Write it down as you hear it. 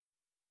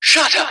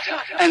Shut up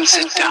and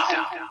sit down.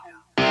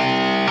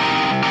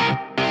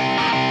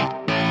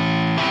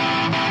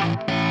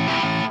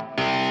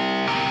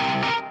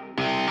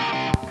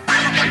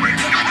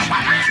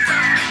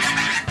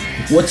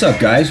 What's up,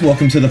 guys?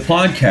 Welcome to the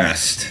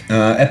podcast.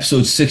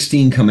 Episode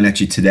 16 coming at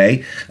you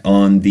today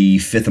on the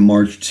 5th of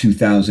March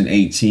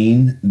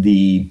 2018.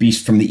 The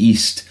Beast from the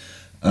East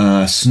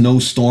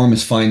snowstorm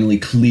has finally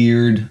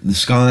cleared the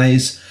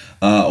skies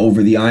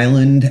over the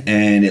island,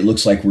 and it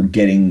looks like we're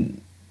getting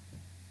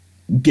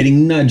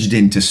nudged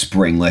into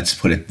spring, let's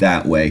put it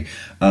that way.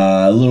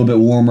 A little bit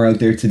warmer out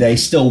there today.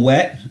 Still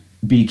wet.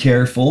 Be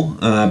careful,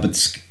 but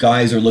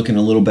skies are looking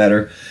a little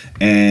better,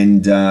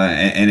 and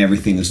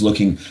everything is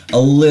looking a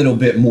little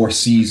bit more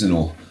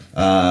seasonal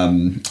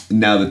now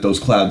that those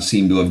clouds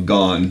seem to have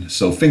gone.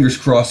 So fingers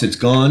crossed it's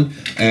gone,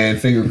 and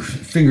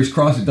fingers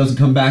crossed it doesn't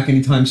come back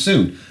anytime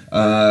soon,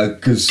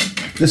 because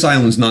this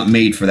island's not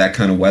made for that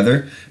kind of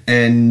weather,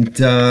 and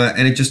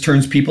it just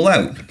turns people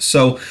out.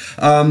 So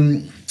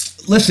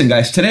listen,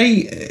 guys,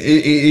 today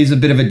is a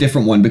bit of a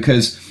different one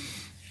because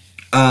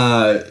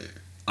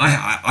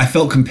I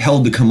felt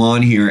compelled to come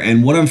on here,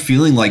 and what I'm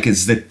feeling like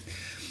is that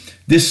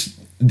this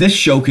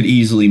show could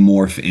easily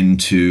morph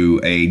into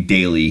a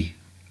daily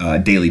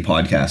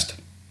podcast,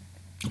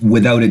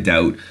 without a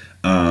doubt.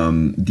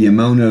 The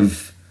amount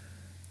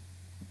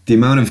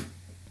of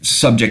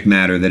subject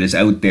matter that is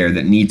out there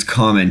that needs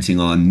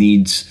commenting on,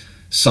 needs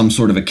some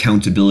sort of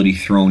accountability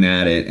thrown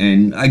at it.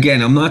 And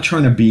again, I'm not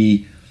trying to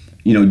be,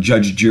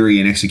 judge, jury,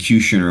 and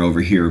executioner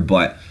over here,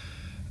 but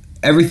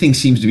everything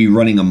seems to be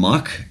running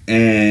amok,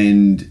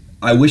 and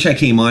I wish I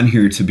came on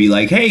here to be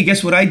like, hey,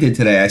 guess what I did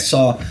today? I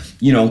saw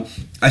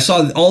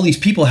all these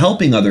people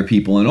helping other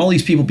people, and all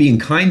these people being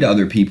kind to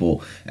other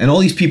people, and all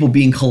these people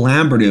being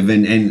collaborative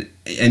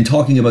and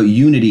talking about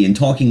unity, and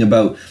talking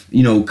about,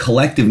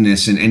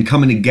 collectiveness, and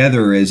coming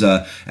together as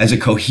a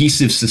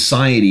cohesive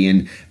society,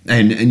 and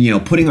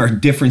putting our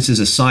differences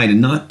aside and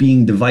not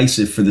being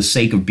divisive for the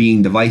sake of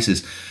being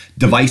divisive.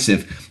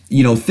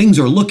 Things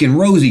are looking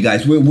rosy,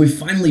 guys. We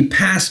finally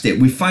passed it.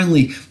 We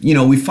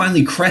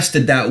finally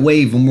crested that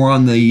wave, and we're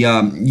on the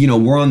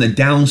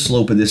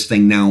downslope of this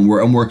thing now, and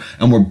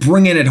we're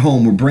bringing it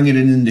home. We're bringing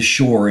it into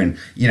shore, and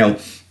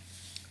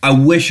I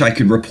wish I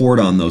could report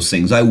on those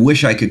things. I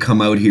wish I could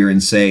come out here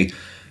and say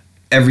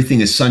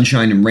everything is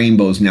sunshine and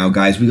rainbows now,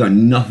 guys. We got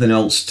nothing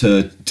else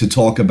to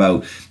talk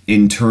about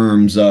in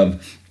terms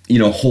of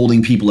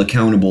holding people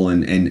accountable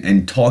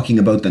and talking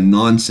about the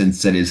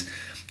nonsense that is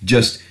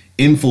just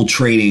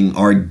infiltrating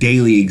our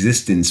daily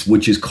existence,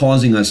 which is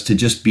causing us to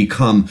just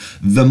become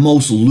the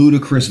most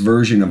ludicrous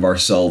version of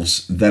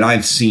ourselves that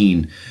I've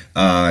seen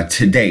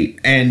to date.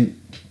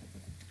 And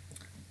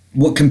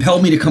what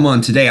compelled me to come on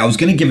today, I was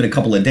going to give it a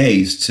couple of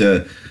days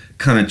to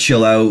kind of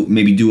chill out,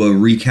 maybe do a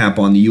recap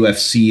on the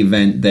UFC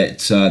event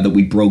that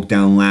we broke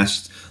down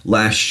last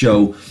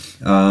show.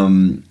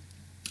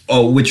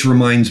 Which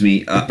reminds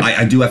me,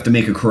 I do have to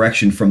make a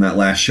correction from that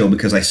last show,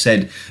 because I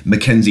said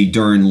Mackenzie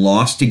Dern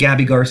lost to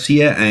Gabby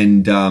Garcia,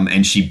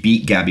 and she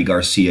beat Gabby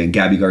Garcia, and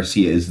Gabby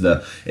Garcia is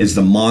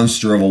the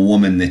monster of a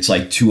woman that's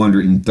like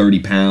 230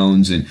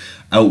 pounds and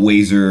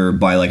outweighs her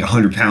by like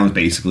 100 pounds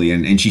basically,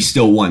 and she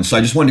still won. So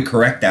I just wanted to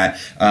correct that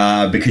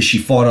because she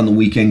fought on the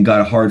weekend,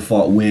 got a hard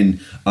fought win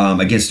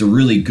against a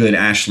really good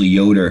Ashley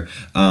Yoder,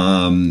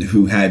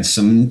 who had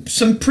some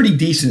pretty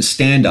decent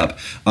stand up,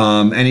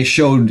 and it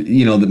showed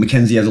that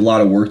Mackenzie has a lot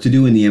of work to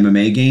do in the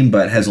MMA game,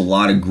 but has a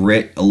lot of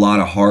grit, a lot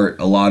of heart,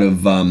 a lot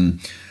of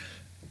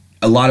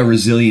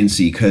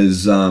resiliency,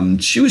 because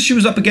she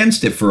was up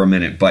against it for a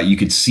minute, but you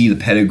could see the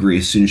pedigree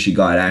as soon as she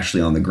got Ashley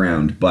on the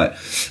ground. But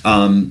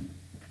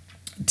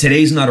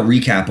today's not a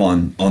recap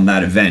on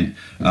that event,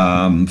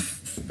 and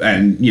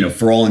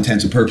for all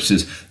intents and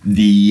purposes,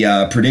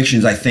 the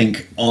predictions I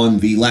think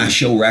on the last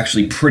show were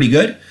actually pretty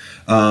good,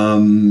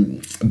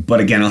 but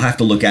again, I'll have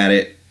to look at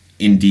it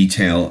in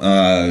detail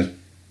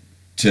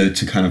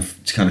to kind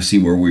of see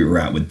where we were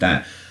at with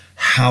that.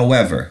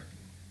 However,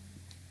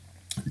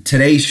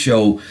 today's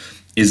show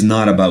is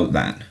not about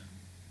that.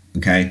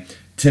 Okay,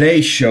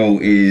 today's show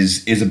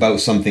is about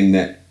something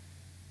that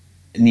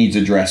needs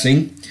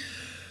addressing.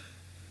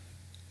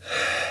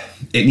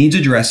 It needs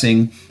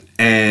addressing,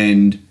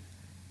 and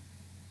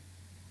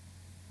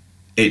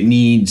it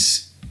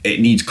needs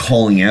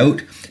calling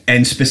out,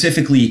 and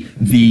specifically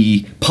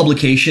the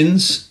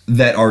publications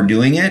that are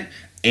doing it,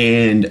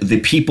 and the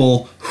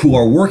people who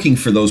are working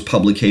for those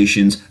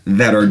publications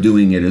that are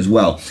doing it as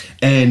well.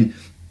 And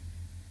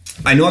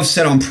I know I've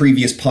said on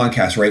previous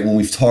podcasts, right, when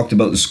we've talked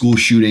about the school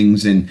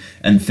shootings and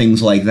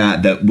things like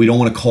that we don't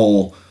want to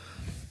call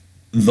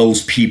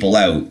those people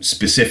out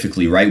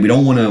specifically, right? We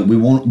don't want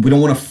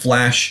to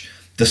flash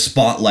the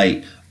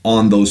spotlight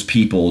on those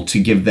people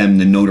to give them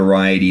the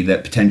notoriety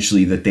that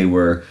potentially that they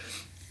were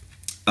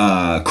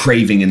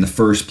craving in the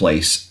first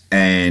place,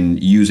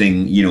 and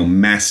using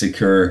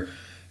massacre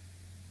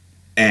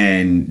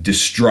and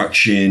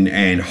destruction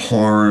and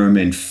harm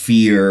and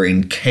fear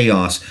and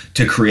chaos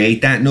to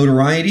create that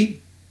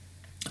notoriety.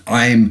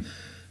 I'm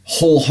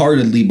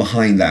wholeheartedly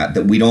behind that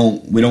we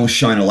don't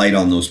shine a light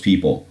on those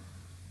people.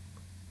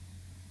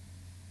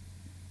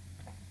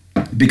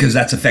 because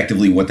that's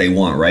effectively what they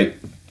want, right?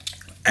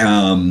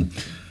 And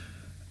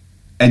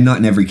not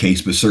in every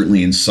case, but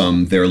certainly in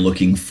some, they're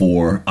looking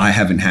for, I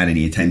haven't had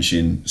any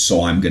attention,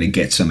 so I'm going to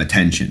get some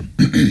attention.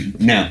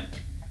 Now,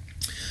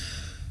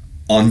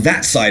 on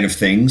that side of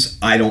things,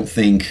 I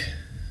think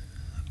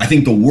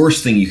the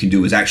worst thing you can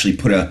do is actually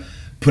put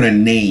a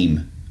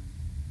name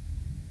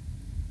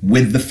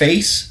with the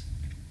face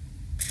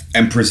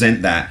and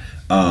present that,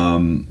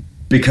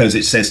 because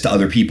it says to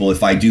other people,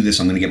 if I do this,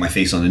 I'm going to get my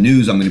face on the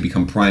news, I'm going to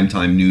become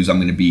primetime news, I'm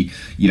going to be,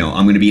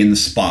 I'm going to be in the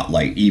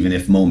spotlight, even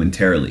if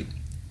momentarily.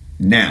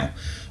 Now,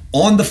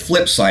 on the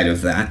flip side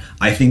of that,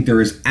 I think there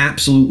is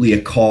absolutely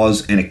a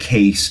cause and a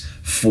case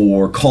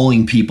for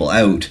calling people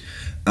out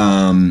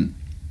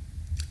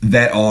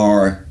that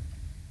are,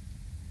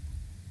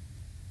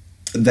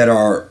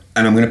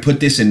 and I'm going to put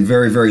this in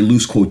very, very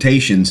loose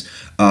quotations,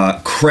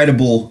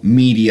 credible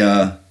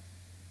media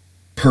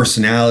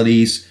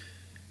personalities,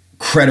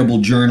 credible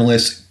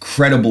journalists,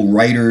 credible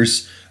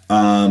writers.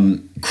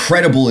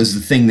 Credible is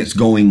the thing that's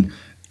going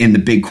in the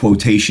big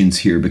quotations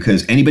here,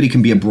 because anybody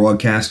can be a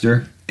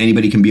broadcaster,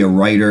 anybody can be a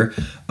writer,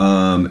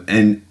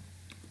 and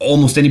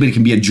almost anybody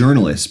can be a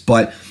journalist.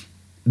 But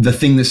the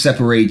thing that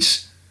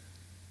separates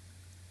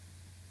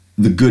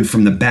the good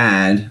from the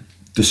bad,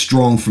 the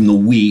strong from the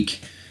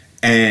weak,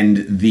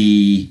 and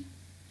the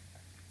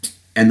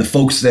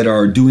folks that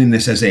are doing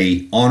this as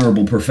a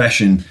honorable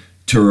profession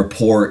to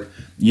report,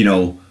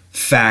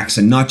 facts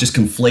and not just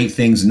conflate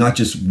things, not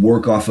just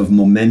work off of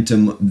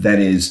momentum that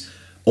is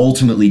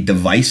ultimately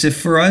divisive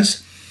for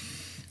us.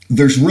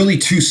 There's really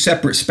two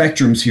separate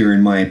spectrums here,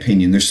 in my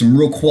opinion. There's some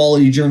real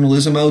quality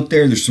journalism out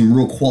there. There's some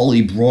real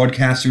quality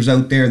broadcasters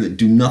out there that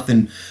do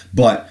nothing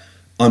but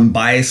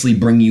unbiasedly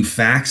bring you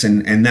facts,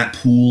 and that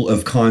pool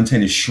of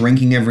content is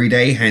shrinking every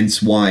day,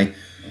 hence why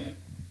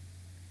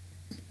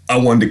I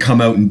wanted to come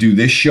out and do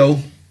this show.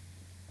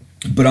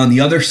 But on the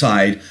other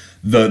side,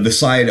 the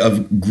side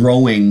of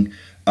growing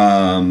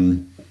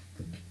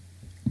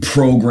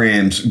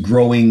programs,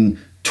 growing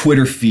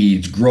Twitter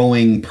feeds,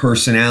 growing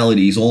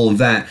personalities, all of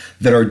that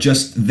are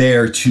just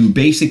there to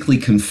basically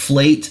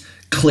conflate,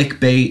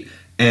 clickbait,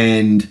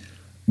 and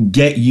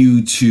get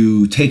you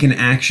to take an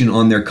action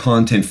on their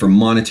content for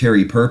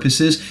monetary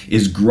purposes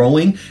is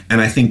growing.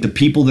 And I think the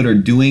people that are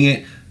doing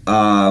it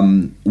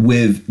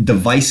with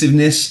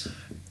divisiveness,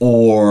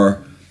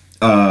 or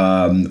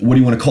what do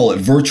you want to call it,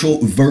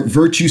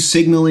 virtue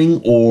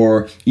signaling,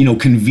 or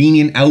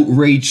convenient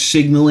outrage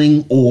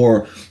signaling,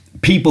 or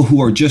people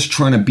who are just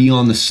trying to be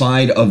on the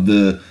side of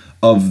the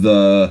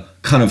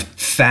kind of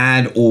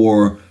fad,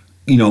 or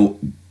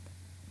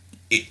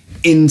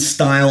in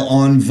style,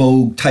 on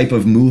vogue type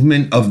of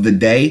movement of the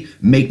day,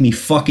 make me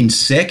fucking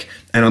sick.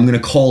 And I'm gonna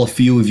call a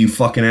few of you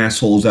fucking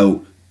assholes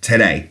out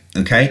today,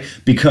 okay?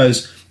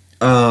 Because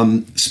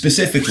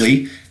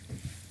specifically,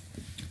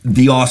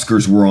 the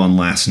Oscars were on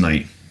last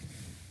night.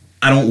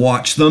 I don't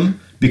watch them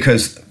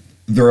because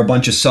they're a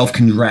bunch of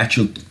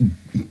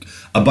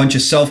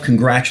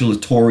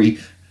self-congratulatory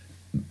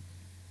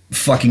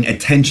fucking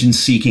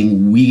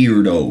attention-seeking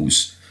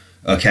weirdos,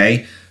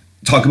 okay?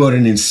 Talk about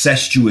an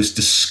incestuous,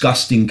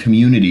 disgusting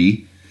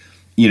community.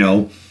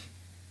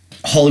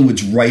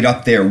 Hollywood's right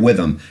up there with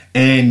them.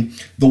 And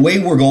the way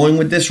we're going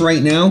with this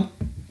right now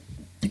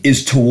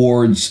is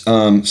towards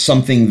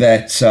something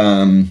that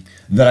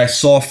I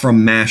saw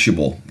from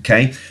Mashable,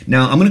 okay?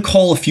 Now, I'm going to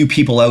call a few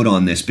people out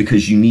on this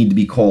because you need to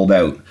be called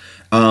out.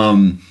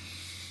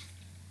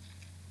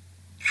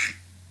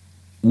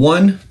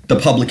 One, the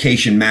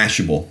publication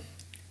Mashable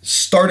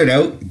started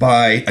out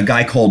by a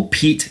guy called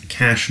Pete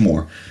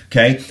Cashmore,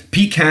 okay?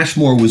 Pete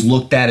Cashmore was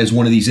looked at as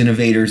one of these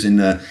innovators in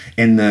the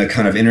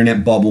kind of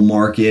internet bubble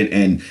market,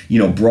 and,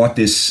 brought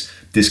this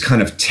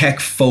kind of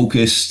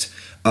tech-focused,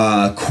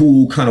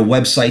 cool kind of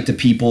website to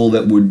people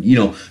that would,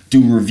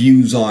 do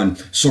reviews on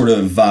sort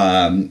of,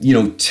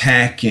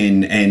 tech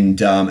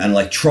and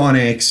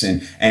electronics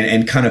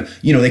and kind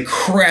of, they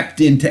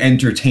crept into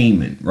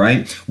entertainment,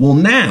 right? Well,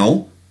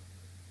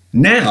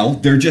 now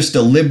they're just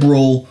a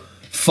liberal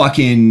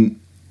fucking,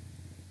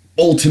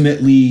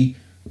 ultimately,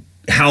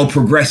 how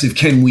progressive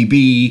can we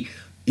be,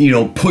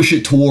 push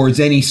it towards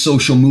any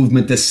social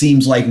movement that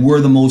seems like we're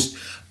the most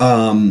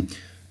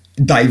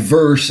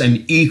diverse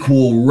and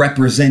equal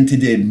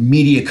represented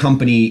media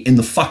company in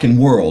the fucking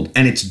world,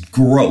 and it's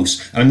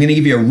gross. And I'm going to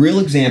give you a real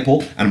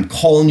example, and I'm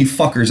calling you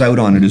fuckers out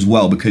on it as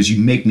well because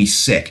you make me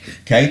sick,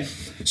 okay?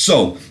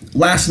 So,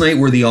 last night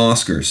were the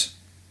Oscars.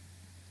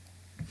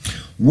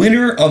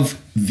 Winner of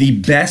the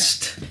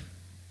best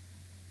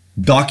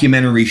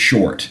documentary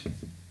short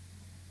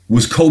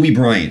was Kobe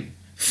Bryant,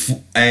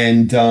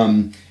 and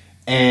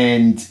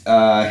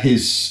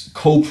his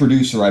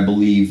co-producer, I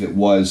believe it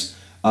was.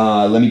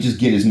 Let me just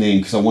get his name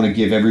because I want to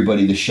give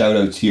everybody the shout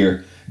outs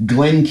here.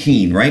 Glenn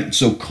Keane, right?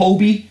 So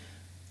Kobe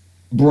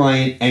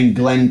Bryant and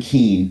Glenn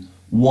Keane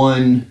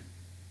won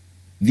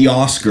the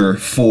Oscar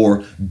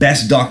for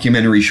Best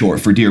Documentary Short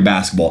for Dear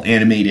Basketball,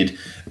 animated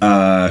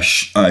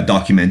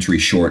documentary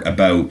short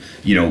about,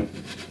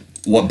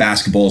 what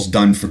basketball's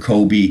done for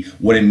Kobe,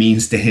 what it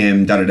means to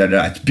him,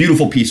 da-da-da-da. It's a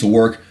beautiful piece of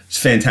work. It's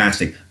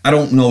fantastic. I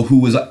don't know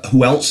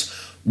who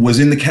else was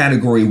in the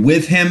category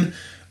with him.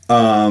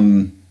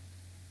 So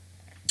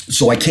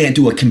I can't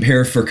do a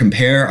compare for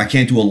compare. I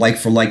can't do a like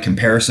for like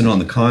comparison on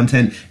the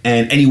content.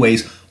 And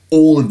anyways,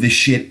 all of this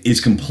shit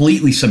is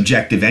completely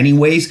subjective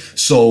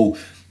anyways. So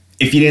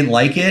if you didn't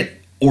like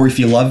it or if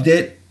you loved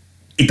it,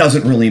 it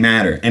doesn't really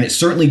matter. And it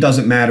certainly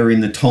doesn't matter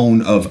in the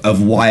tone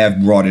of why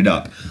I've brought it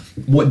up.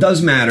 What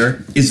does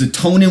matter is the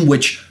tone in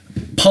which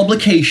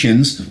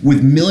publications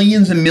with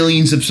millions and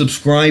millions of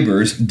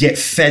subscribers get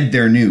fed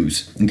their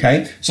news.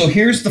 Okay? So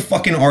here's the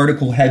fucking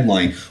article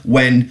headline.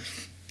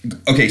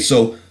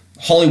 So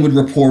Hollywood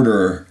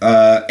Reporter,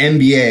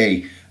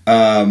 NBA,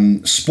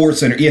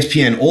 SportsCenter,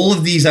 ESPN, all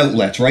of these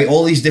outlets, right?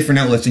 All these different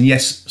outlets. And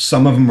yes,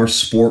 some of them are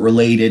sport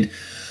related.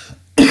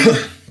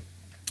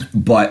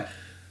 But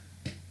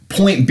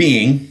point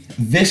being,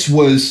 this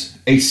was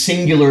a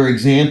singular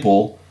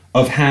example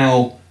of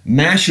how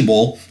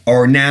Mashable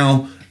are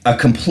now a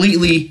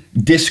completely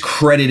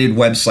discredited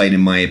website,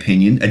 in my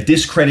opinion, a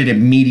discredited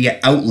media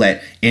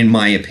outlet, in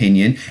my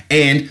opinion,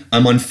 and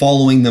I'm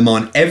unfollowing them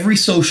on every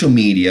social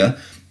media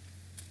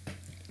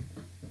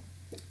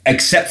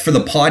except for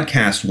the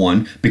podcast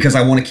one, because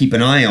I want to keep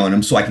an eye on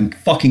them so I can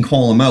fucking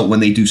call them out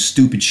when they do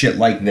stupid shit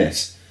like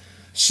this.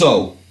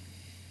 So,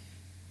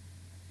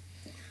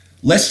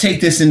 let's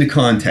take this into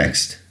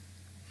context.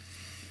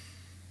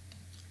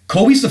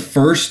 Kobe's the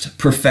first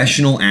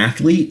professional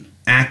athlete,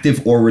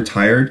 active or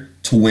retired,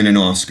 to win an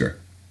Oscar.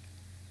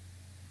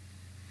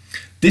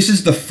 This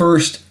is the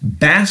first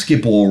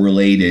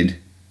basketball-related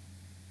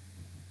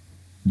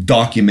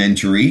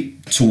documentary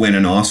to win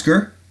an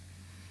Oscar.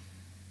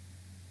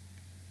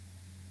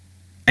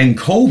 And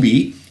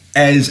Kobe,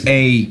 as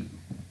a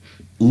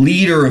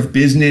leader of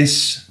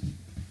business,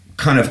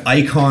 kind of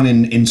icon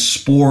in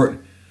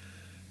sport,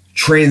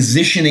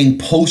 transitioning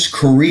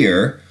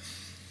post-career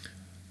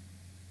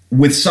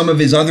with some of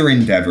his other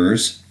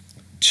endeavors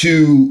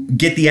to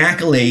get the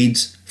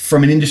accolades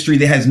from an industry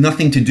that has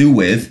nothing to do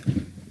with,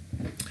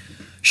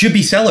 should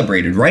be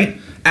celebrated, right?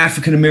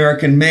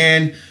 African-American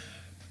man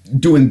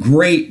doing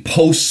great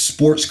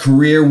post-sports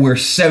career where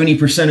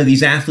 70% of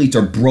these athletes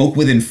are broke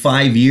within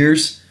 5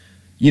 years.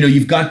 You know,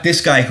 you've got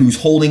this guy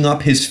who's holding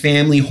up his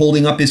family,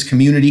 holding up his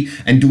community,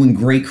 and doing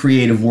great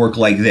creative work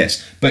like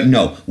this. But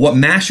no, what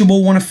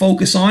Mashable want to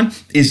focus on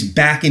is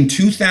back in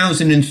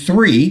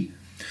 2003,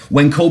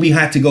 when Kobe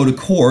had to go to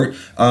court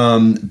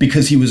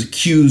because he was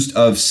accused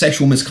of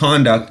sexual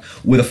misconduct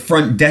with a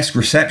front desk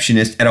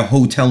receptionist at a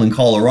hotel in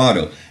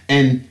Colorado.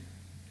 And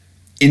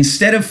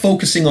instead of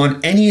focusing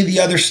on any of the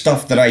other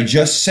stuff that I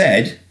just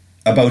said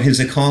about his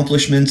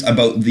accomplishments,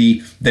 about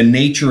the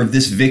nature of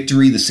this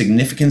victory, the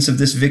significance of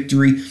this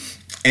victory,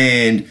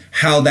 and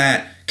how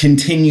that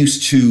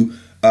continues to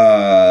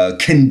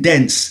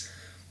condense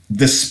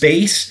the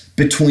space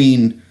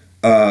between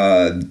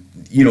the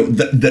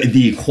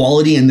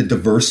equality and the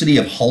diversity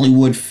of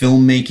Hollywood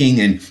filmmaking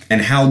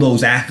and how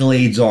those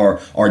accolades are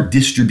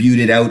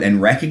distributed out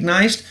and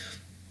recognized,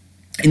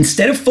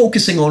 instead of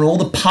focusing on all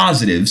the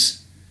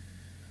positives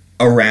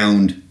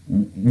around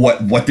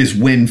what this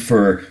win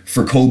for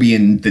Kobe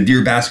and the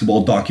Dear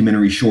Basketball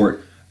documentary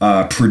short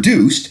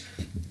produced,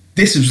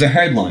 this is the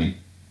headline.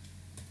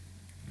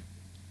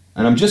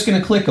 And I'm just going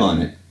to click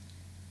on it.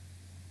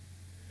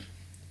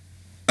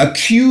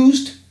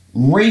 Accused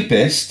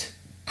rapist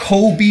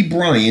Kobe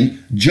Bryant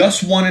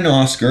just won an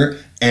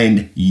Oscar,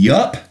 and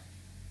yup,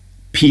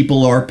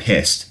 people are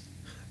pissed.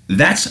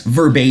 That's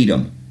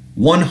verbatim,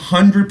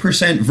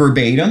 100%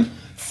 verbatim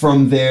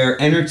from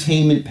their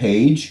entertainment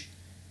page.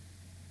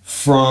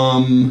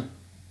 From,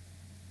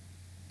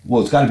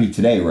 well, it's got to be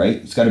today, right?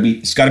 It's got to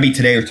be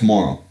today or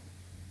tomorrow,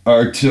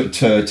 or to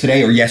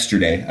today or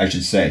yesterday, I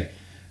should say.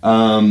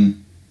 So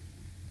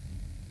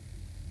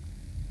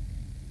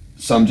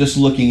I'm just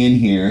looking in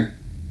here.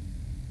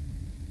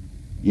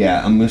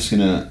 Yeah, I'm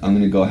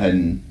gonna go ahead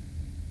and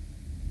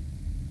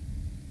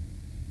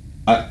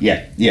I'm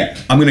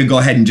gonna go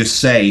ahead and just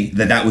say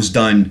that was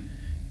done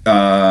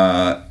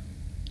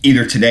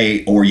either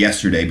today or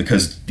yesterday,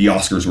 because the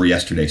Oscars were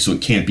yesterday, so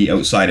it can't be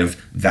outside of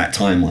that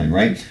timeline,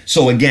 right?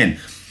 So again,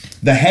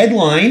 the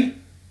headline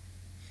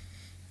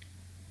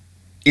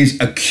is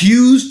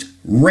accused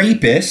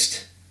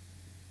rapist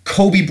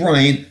Kobe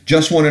Bryant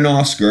just won an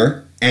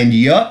Oscar, and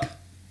yup,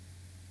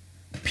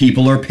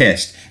 people are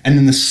pissed. And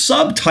then the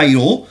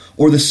subtitle,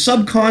 or the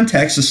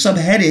subcontext, the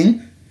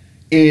subheading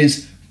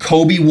is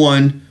Kobe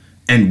won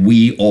and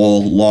we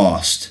all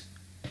lost.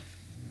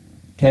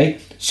 Okay?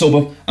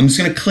 So I'm just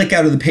going to click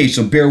out of the page,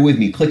 so bear with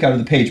me. Click out of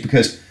the page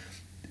because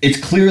it's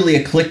clearly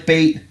a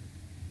clickbait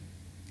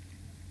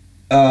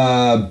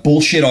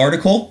bullshit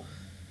article,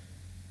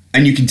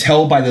 and you can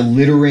tell by the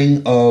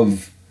littering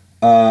of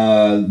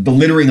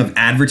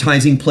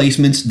advertising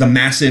placements, the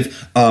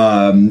massive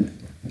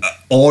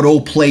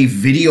autoplay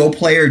video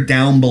player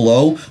down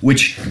below,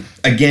 which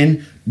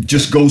again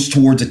just goes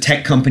towards a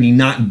tech company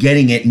not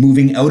getting it,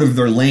 moving out of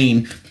their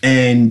lane,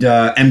 and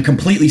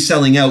completely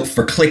selling out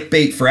for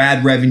clickbait, for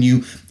ad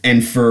revenue,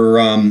 and for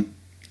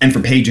and for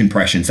page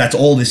impressions. That's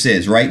all this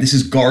is, right? This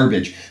is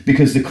garbage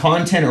because the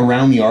content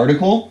around the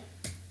article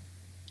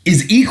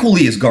is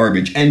equally as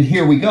garbage. And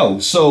here we go.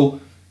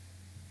 So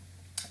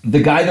the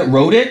guy that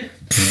wrote it,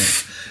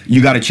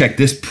 you got to check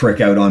this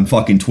prick out on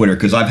fucking Twitter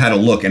because I've had a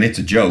look and it's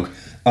a joke.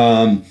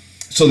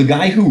 So the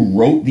guy who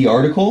wrote the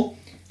article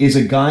is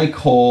a guy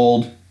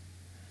called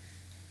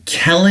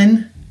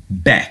Kellen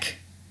Beck.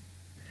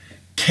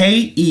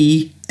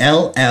 K-E-L-L-E-N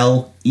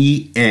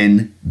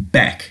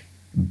Beck.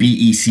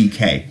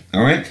 B-E-C-K.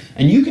 All right?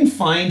 And you can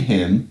find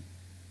him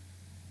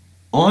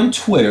on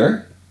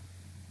Twitter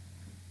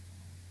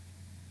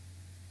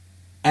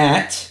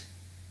at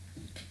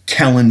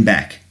Kellen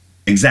Beck.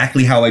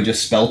 Exactly how I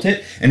just spelt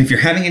it. And if you're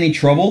having any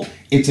trouble,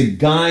 it's a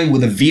guy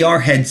with a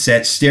VR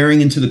headset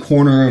staring into the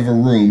corner of a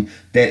room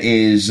that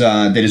is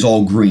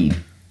all green.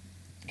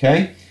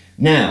 Okay?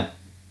 Now,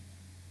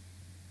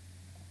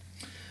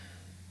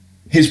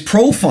 his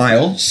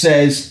profile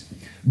says,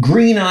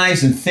 green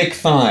eyes and thick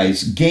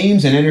thighs,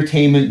 games and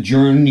entertainment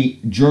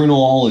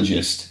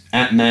journalologist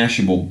at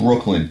Mashable,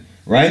 Brooklyn,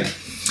 right?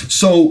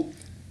 So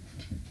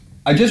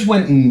I just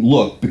went and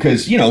looked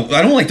because, you know,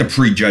 I don't like to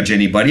prejudge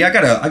anybody. I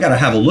gotta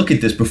have a look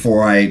at this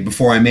before I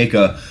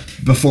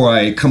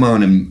come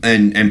on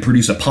and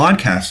produce a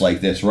podcast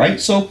like this, right?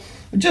 So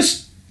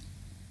just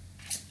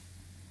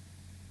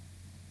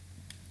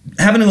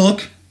having a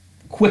look,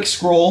 quick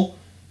scroll,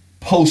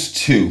 post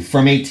 2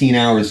 from 18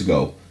 hours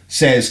ago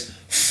says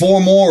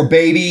 4 more,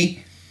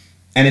 baby.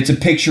 And it's a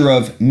picture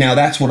of, now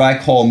that's what I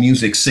call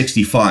Music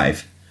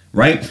 65,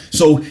 right?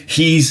 So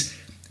he's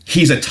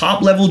a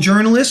top-level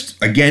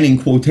journalist, again in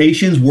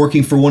quotations,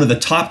 working for one of the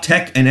top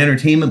tech and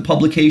entertainment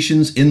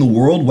publications in the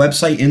world,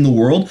 website in the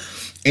world.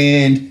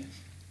 And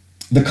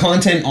the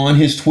content on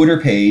his Twitter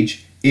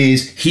page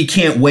is he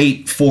can't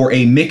wait for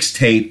a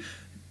mixtape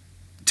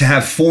to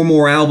have 4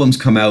 more albums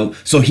come out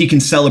so he can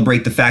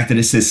celebrate the fact that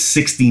it says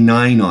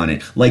 69 on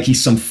it. Like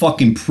he's some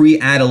fucking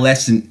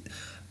pre-adolescent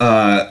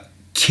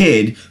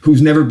kid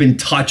who's never been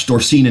touched or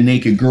seen a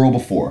naked girl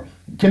before.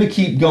 Gonna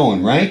keep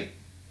going, right?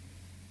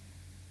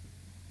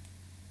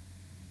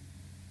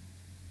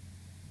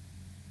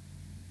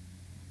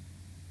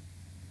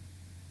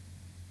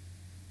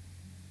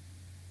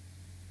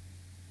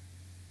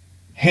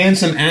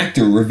 Handsome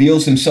actor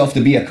reveals himself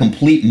to be a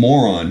complete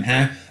moron.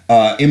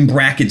 In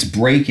brackets,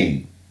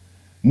 breaking.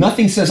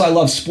 Nothing says I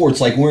love sports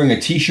like wearing a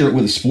t-shirt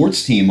with a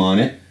sports team on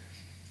it.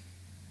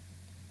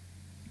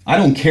 I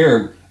don't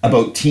care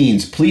about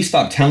teens. Please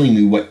stop telling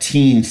me what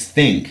teens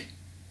think.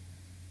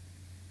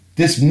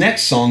 This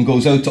next song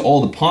goes out to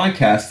all the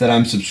podcasts that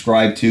I'm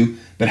subscribed to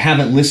but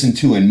haven't listened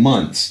to in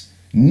months.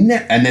 And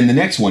then the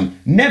next one,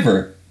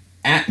 never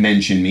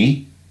mention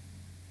me.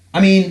 I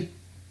mean,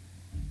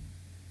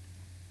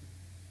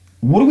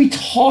 what are we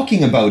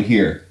talking about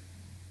here?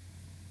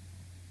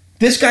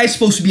 This guy's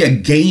supposed to be a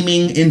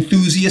gaming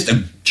enthusiast,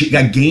 a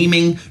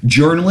gaming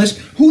journalist.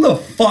 Who the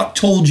fuck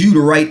told you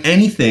to write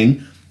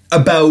anything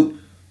about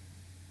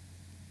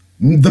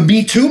the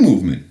Me Too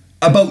movement,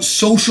 about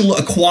social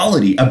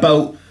equality,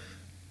 about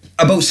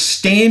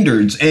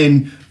standards,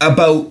 and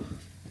about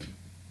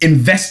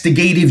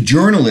investigative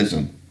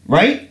journalism,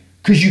 right?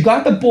 Because you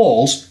got the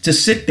balls to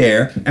sit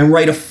there and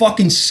write a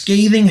fucking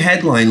scathing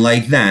headline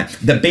like that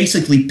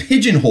basically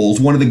pigeonholes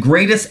one of the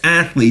greatest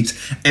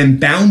athletes and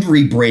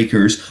boundary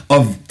breakers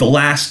of the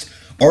last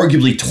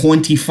arguably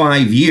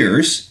 25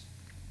 years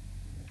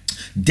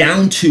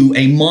down to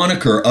a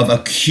moniker of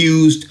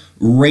accused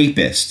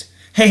rapist.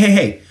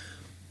 Hey.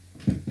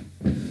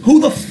 Who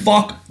the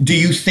fuck do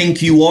you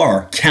think you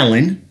are,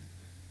 Kellen?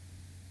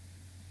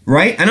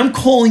 Right? And I'm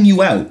calling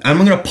you out. I'm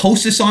going to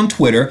post this on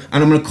Twitter,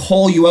 and I'm going to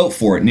call you out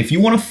for it. And if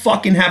you want to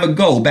fucking have a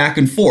go back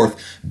and forth,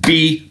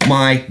 be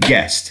my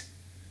guest.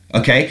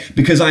 Okay?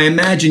 Because I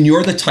imagine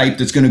you're the type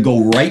that's going to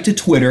go right to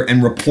Twitter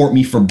and report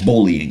me for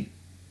bullying.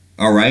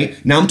 All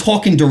right? Now I'm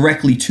talking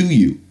directly to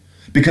you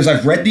because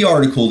I've read the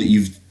article that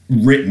you've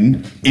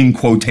written in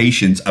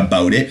quotations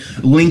about it,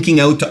 linking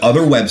out to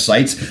other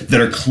websites that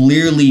are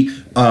clearly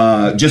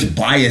just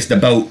biased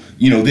about,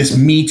 you know, this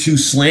Me Too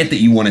slant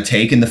that you want to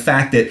take, and the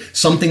fact that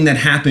something that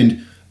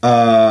happened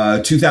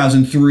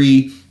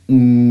 2003,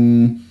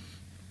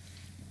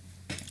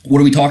 what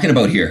are we talking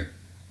about here?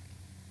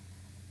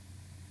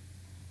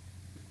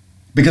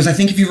 Because I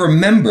think if you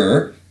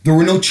remember, there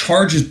were no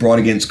charges brought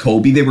against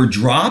Kobe. They were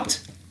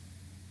dropped.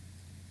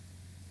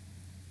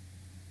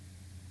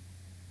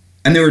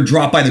 And they were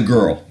dropped by the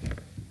girl.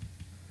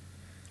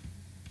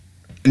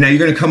 Now you're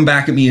going to come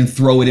back at me and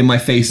throw it in my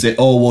face that,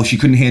 oh, well, she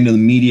couldn't handle the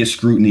media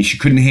scrutiny. She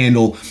couldn't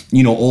handle,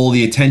 you know, all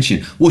the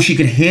attention. Well, she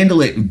could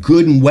handle it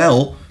good and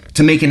well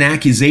to make an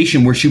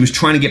accusation where she was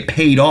trying to get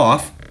paid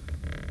off.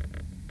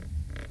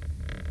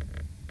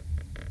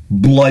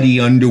 Bloody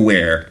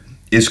underwear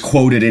is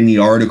quoted in the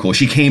article.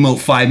 She came out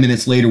 5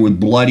 minutes later with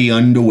bloody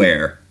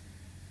underwear.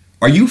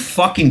 Are you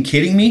fucking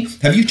kidding me?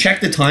 Have you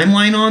checked the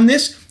timeline on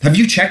this? Have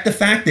you checked the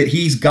fact that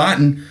he's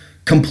gotten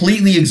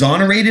completely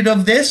exonerated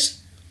of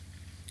this?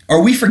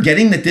 Are we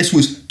forgetting that this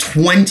was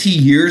 20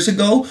 years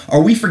ago?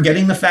 Are we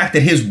forgetting the fact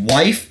that his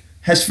wife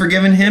has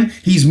forgiven him.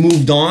 He's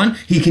moved on.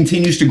 He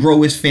continues to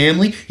grow his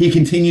family. He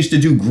continues to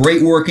do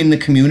great work in the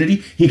community.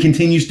 He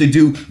continues to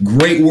do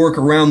great work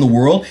around the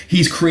world.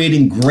 He's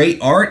creating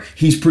great art.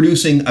 He's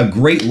producing a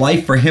great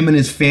life for him and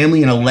his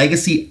family and a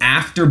legacy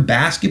after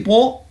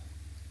basketball.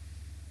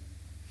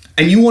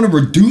 And you want to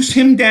reduce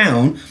him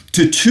down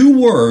to 2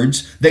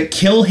 words that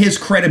kill his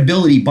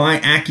credibility by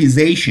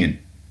accusation.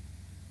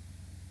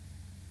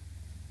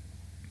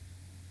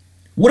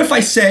 What if I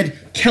said,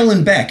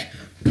 Kellen Beck,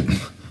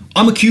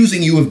 I'm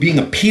accusing you of being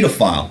a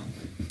pedophile.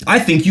 I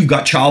think you've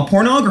got child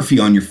pornography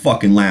on your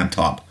fucking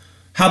laptop.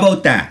 How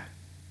about that?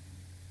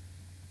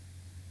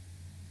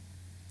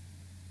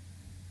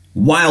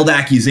 Wild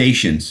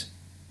accusations,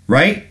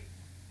 right?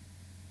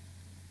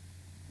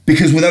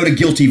 Because without a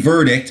guilty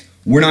verdict,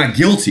 we're not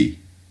guilty.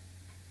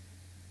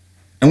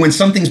 And when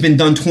something's been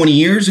done 20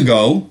 years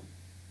ago,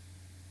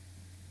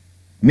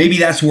 maybe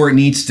that's where it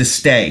needs to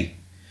stay.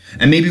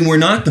 And maybe we're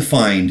not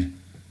defined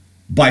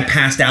by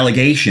past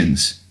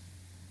allegations.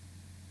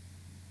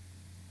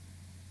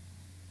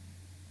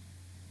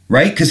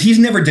 Right? Because he's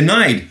never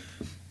denied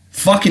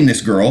fucking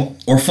this girl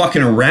or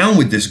fucking around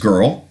with this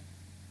girl.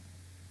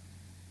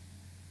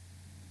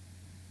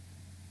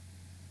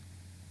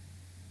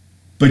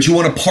 But you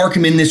want to park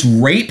him in this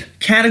rape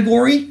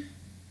category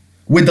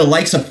with the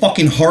likes of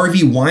fucking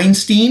Harvey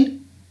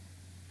Weinstein,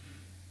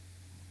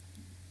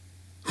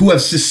 who have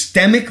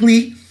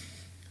systemically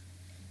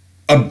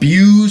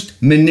abused,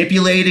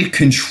 manipulated,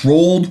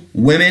 controlled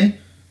women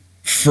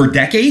for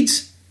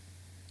decades?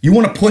 You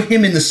want to put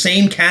him in the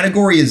same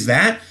category as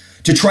that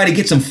to try to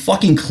get some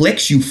fucking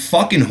clicks, you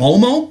fucking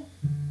homo?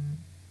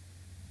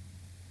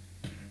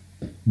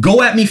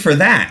 Go at me for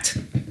that.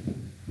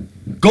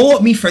 Go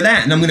at me for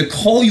that, and I'm going to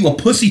call you a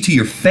pussy to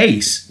your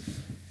face.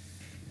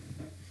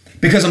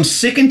 Because I'm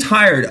sick and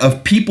tired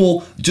of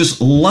people just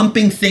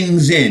lumping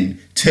things in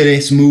to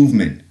this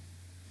movement.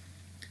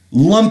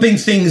 Lumping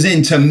things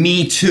into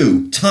Me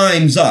Too,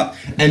 Time's Up.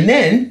 And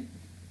then,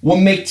 what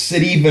makes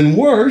it even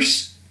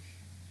worse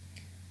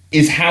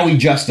is how he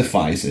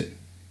justifies it.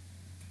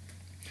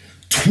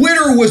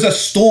 Twitter was a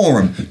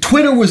storm.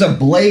 Twitter was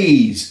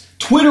ablaze.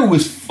 Twitter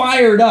was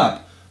fired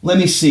up. Let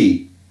me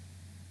see.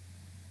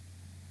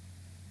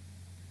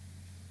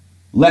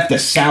 Left a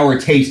sour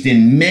taste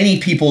in many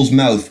people's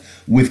mouth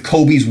with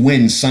Kobe's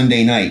win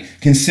Sunday night,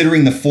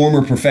 considering the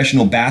former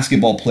professional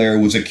basketball player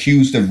was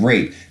accused of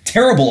rape.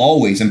 Terrible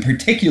always, and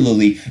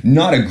particularly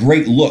not a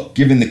great look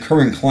given the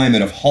current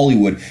climate of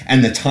Hollywood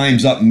and the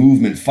Time's Up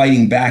movement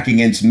fighting back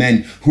against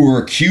men who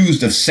are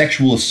accused of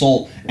sexual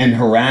assault and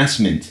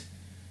harassment.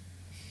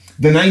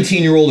 The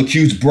 19-year-old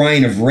accused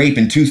Brian of rape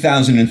in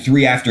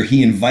 2003 after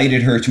he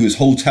invited her to his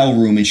hotel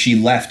room and she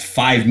left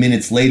 5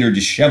 minutes later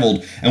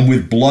disheveled and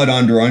with blood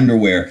on her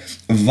underwear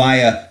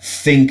via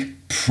Think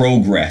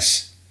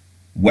Progress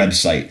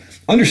website.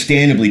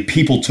 Understandably,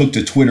 people took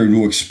to Twitter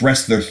to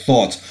express their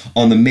thoughts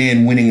on the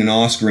man winning an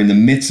Oscar in the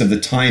midst of the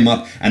Time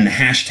Up and the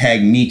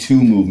hashtag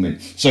MeToo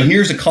movement. So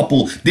here's a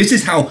couple. This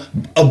is how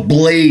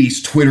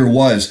ablaze Twitter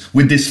was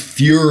with this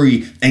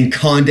fury and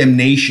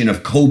condemnation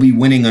of Kobe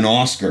winning an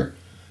Oscar.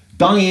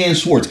 Diane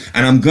Swartz,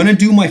 and I'm going to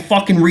do my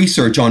fucking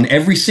research on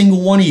every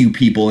single one of you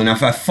people, and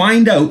if I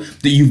find out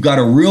that you've got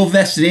a real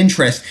vested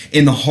interest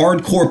in the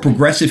hardcore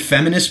progressive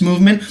feminist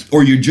movement,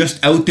 or you're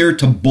just out there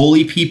to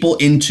bully people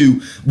into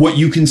what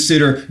you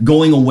consider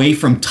going away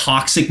from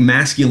toxic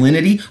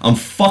masculinity, I'm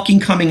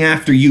fucking coming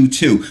after you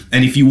too.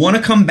 And if you want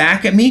to come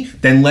back at me,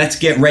 then let's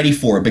get ready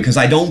for it, because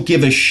I don't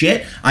give a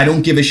shit. I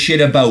don't give a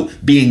shit about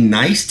being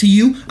nice to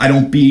you. I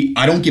don't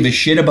give a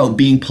shit about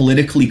being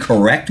politically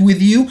correct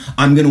with you.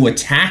 I'm going to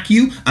attack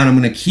you, and I'm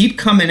going to keep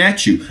coming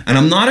at you. And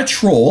I'm not a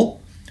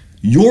troll.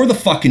 You're the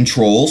fucking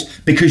trolls,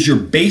 because you're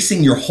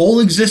basing your whole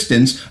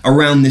existence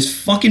around this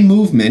fucking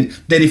movement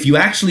that if you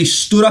actually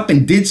stood up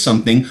and did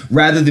something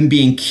rather than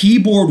being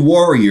keyboard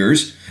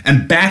warriors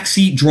and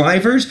backseat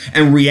drivers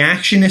and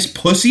reactionist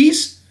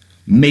pussies,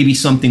 maybe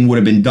something would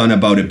have been done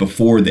about it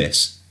before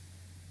this.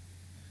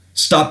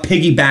 Stop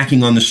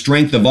piggybacking on the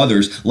strength of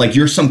others like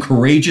you're some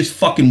courageous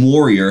fucking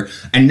warrior,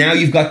 and now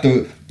you've got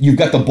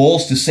the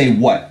balls to say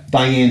what?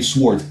 Diane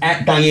Swartz.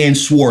 At Diane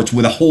Swartz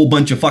with a whole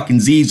bunch of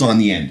fucking Z's on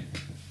the end.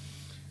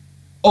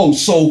 Oh,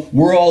 so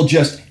we're all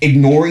just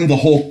ignoring the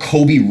whole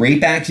Kobe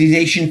rape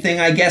accusation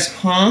thing, I guess,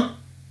 huh?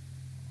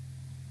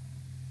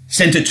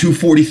 Sent at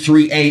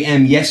 2:43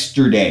 a.m.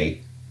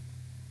 yesterday.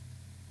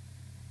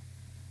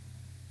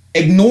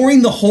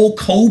 Ignoring the whole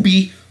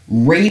Kobe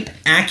rape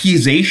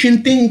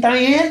accusation thing,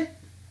 Diane?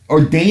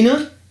 Or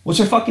Dana? What's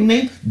her fucking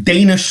name?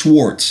 Dana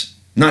Swartz.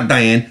 Not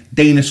Diane,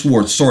 Dana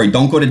Swartz. Sorry,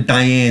 don't go to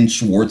Diane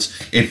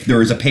Swartz if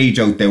there is a page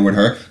out there with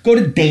her. Go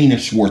to Dana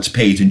Swartz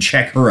page and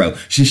check her out.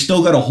 She's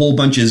still got a whole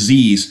bunch of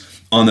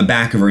Z's on the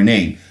back of her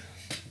name.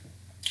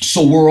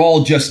 So we're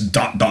all just ...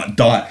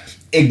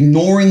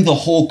 ignoring the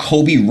whole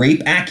Kobe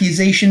rape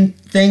accusation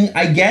thing,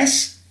 I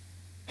guess?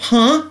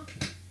 Huh?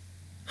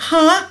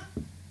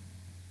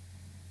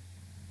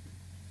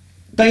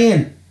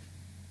 Diane,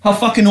 how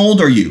fucking old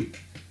are you?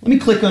 Let me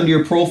click under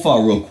your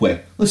profile real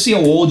quick. Let's see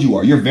how old you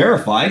are. You're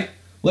verified.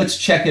 Let's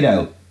check it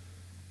out.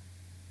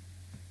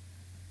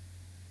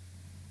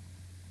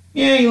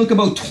 Yeah, you look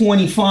about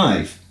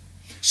 25.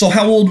 So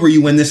how old were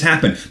you when this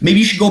happened? Maybe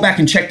you should go back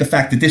and check the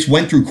fact that this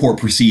went through court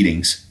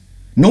proceedings.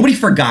 Nobody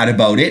forgot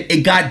about it.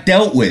 It got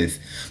dealt with.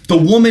 The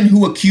woman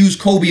who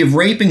accused Kobe of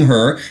raping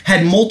her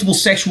had multiple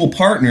sexual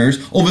partners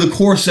over the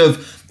course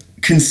of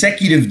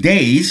consecutive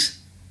days.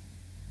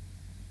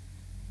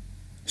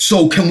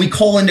 So can we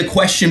call into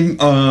question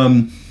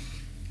that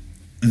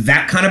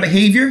kind of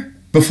behavior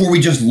before we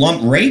just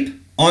lump rape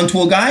onto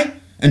a guy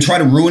and try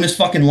to ruin his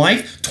fucking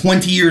life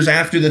 20 years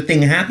after the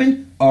thing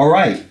happened? All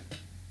right.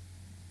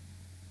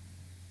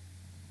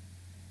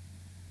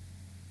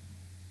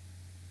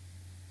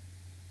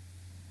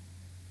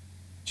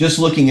 Just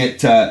looking at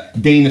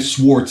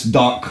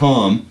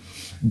DanaSwartz.com.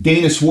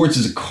 Dana Swartz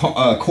is a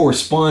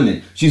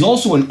correspondent. She's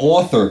also an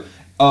author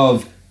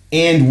of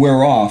And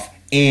We're Off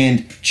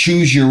and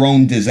Choose Your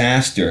Own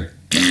Disaster.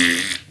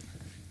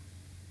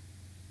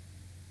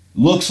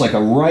 Looks like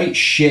a right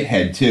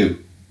shithead,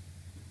 too.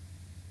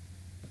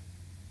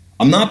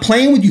 I'm not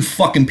playing with you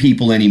fucking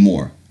people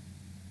anymore.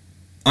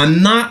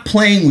 I'm not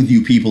playing with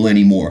you people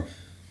anymore.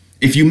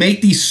 If you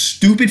make these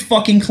stupid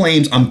fucking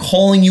claims, I'm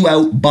calling you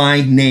out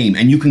by name.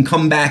 And you can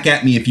come back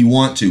at me if you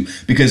want to.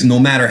 Because no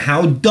matter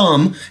how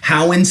dumb,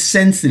 how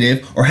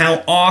insensitive, or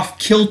how off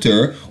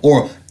kilter,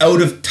 or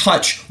out of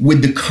touch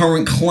with the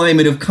current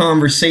climate of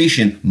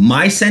conversation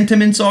my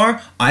sentiments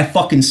are, I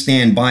fucking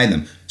stand by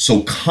them.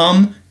 So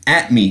come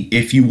at me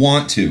if you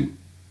want to.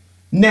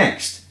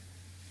 Next,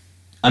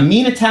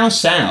 Aminatou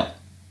Sow.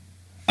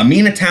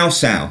 Aminatou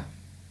Sow.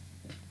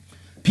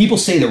 People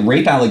say that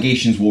rape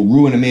allegations will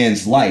ruin a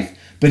man's life,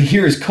 but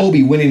here is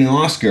Kobe winning an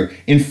Oscar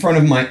in front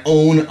of my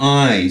own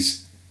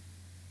eyes.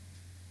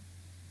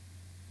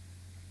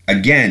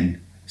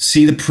 Again,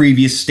 see the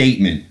previous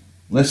statement.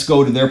 Let's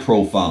go to their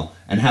profile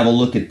and have a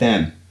look at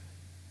them.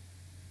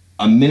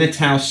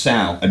 Aminatou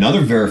Sow,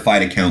 another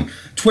verified account.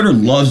 Twitter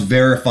loves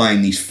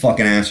verifying these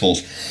fucking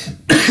assholes.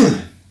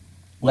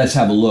 Let's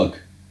have a look.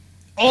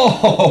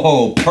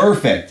 Oh,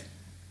 perfect.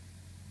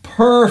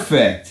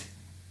 Perfect.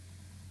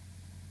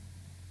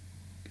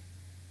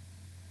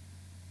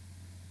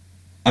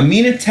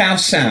 Aminatou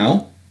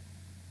Sow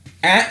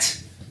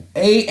at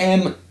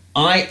AMINATOU.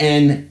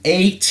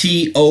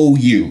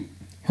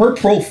 Her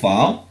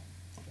profile,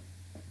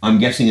 I'm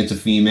guessing it's a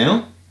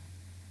female.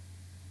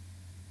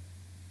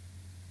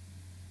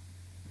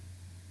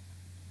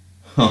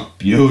 Huh,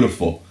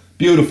 beautiful,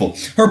 beautiful.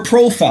 Her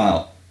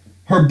profile,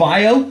 her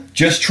bio,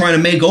 just trying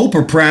to make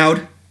Oprah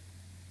proud.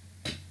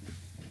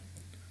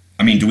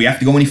 I mean, do we have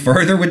to go any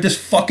further with this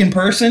fucking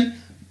person?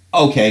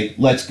 Okay,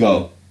 let's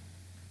go.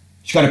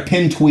 She's got a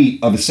pinned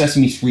tweet of a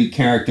Sesame Street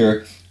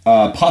character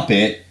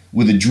puppet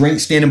with a drink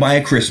standing by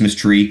a Christmas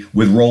tree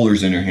with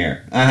rollers in her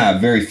hair.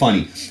 Very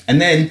funny. And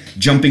then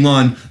jumping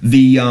on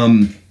the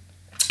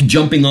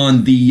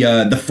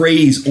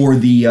phrase or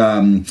the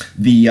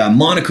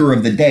moniker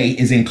of the day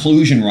is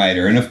inclusion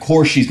writer. And of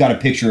course she's got a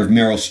picture of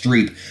Meryl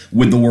Streep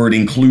with the word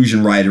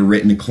inclusion writer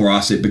written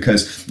across it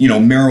because, you know,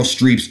 Meryl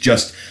Streep's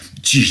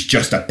she's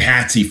just a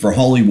patsy for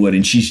Hollywood,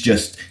 and she's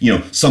just, you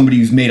know, somebody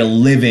who's made a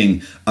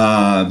living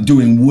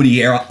doing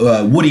Woody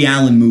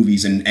Allen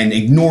movies and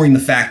ignoring the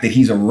fact that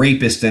he's a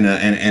rapist and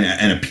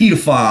a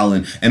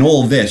pedophile and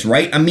all of this,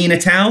 right?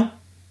 Aminatou?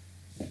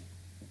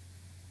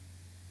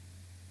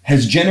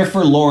 Has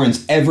Jennifer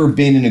Lawrence ever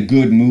been in a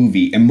good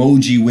movie?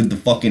 Emoji with the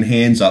fucking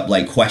hands up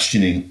like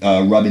questioning,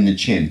 rubbing the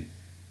chin.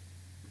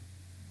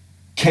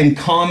 Can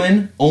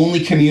Common only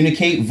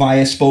communicate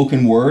via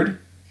spoken word?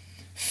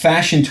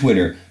 Fashion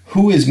Twitter.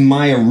 Who is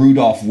Maya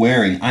Rudolph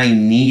wearing? I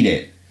need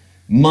it.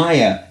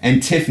 Maya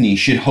and Tiffany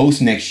should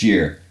host next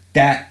year.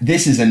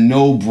 This is a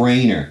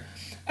no-brainer.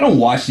 I don't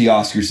watch the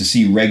Oscars to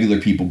see regular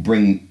people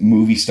bring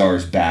movie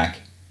stars back.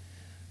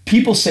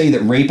 People say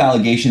that rape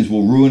allegations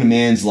will ruin a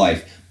man's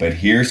life, but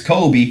here's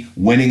Kobe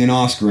winning an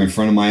Oscar in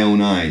front of my own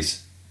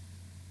eyes.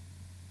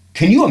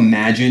 Can you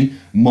imagine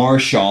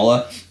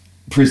Mahershala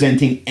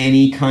presenting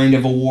any kind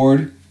of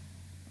award?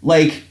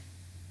 Like,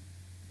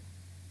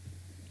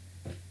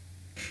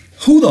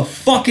 who the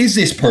fuck is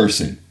this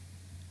person?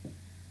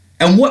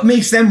 And what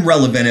makes them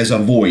relevant as a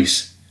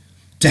voice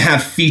to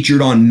have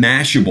featured on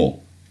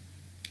Mashable?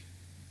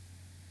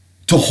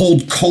 To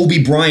hold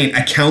Kobe Bryant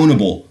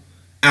accountable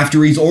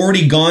after he's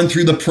already gone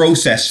through the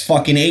process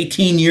fucking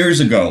 18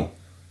 years ago.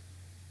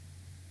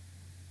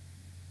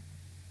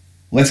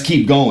 Let's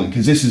keep going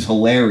because this is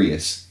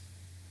hilarious.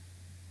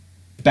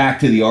 Back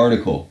to the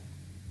article.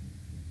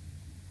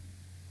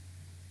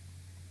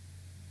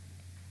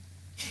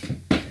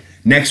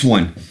 Next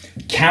one.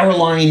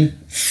 Caroline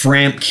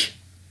Framke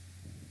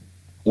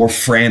or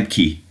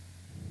Framke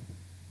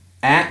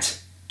at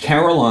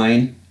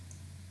Caroline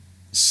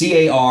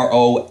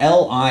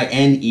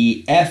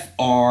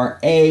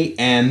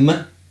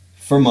Carolinefram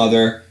for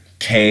mother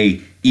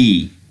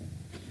KE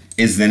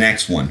is the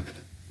next one.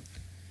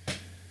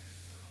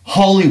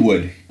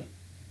 Hollywood.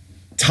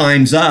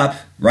 Time's up,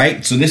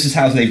 right? So this is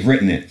how they've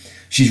written it.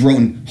 She's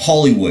written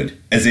Hollywood,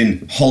 as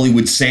in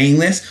Hollywood saying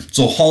this.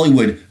 So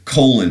Hollywood,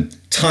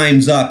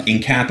 time's up in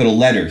capital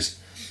letters.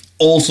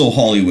 Also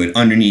Hollywood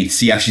underneath.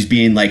 See how she's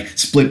being like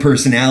split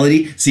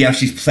personality? See how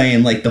she's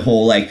playing like the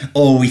whole like,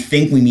 oh, we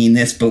think we mean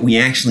this, but we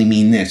actually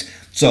mean this.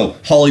 So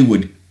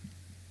Hollywood,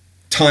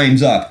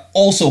 time's up.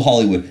 Also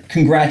Hollywood,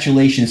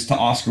 congratulations to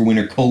Oscar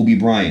winner Kobe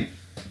Bryant.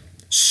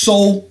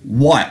 So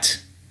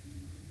what?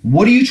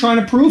 What are you trying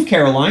to prove,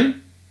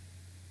 Caroline?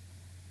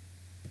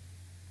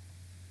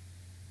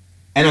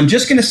 And I'm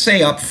just going to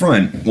say up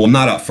front, well,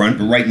 not up front,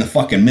 but right in the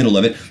fucking middle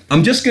of it,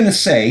 I'm just going to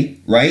say,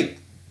 right,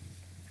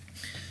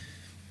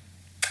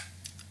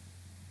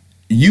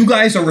 you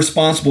guys are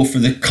responsible for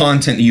the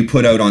content that you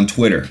put out on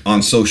Twitter,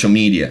 on social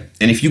media.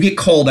 And if you get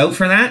called out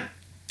for that,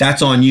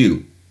 that's on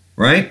you,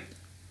 right?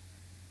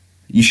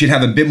 You should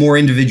have a bit more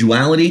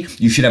individuality.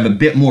 You should have a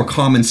bit more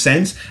common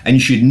sense. And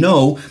you should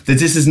know that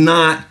this is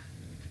not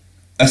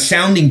a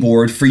sounding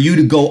board for you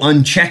to go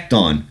unchecked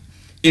on.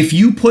 If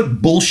you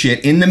put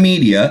bullshit in the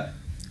media,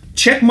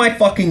 check my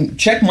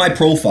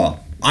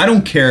profile. I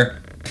don't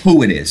care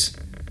who it is.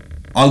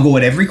 I'll go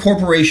at every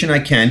corporation I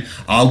can.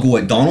 I'll go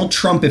at Donald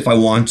Trump if I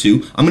want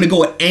to. I'm going to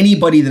go at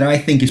anybody that I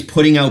think is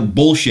putting out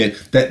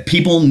bullshit that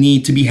people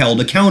need to be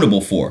held accountable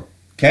for.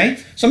 Okay?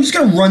 So I'm just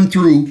going to run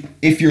through,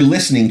 if you're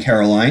listening,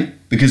 Caroline,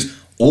 because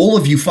all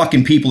of you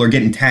fucking people are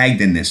getting tagged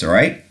in this, all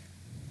right?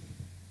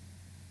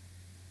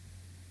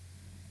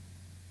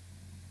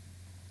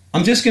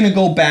 I'm just going to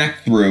go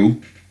back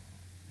through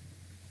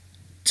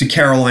to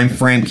Caroline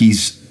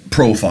Framke's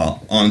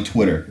profile on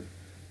Twitter.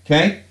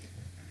 Okay?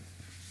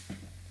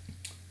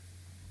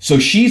 So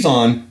she's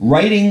on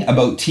writing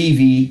about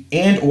TV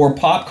and or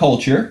pop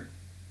culture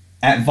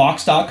at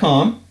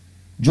Vox.com,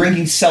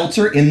 drinking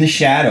seltzer in the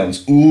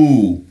shadows.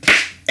 Ooh,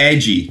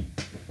 edgy.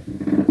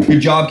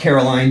 Good job,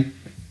 Caroline.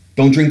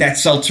 Don't drink that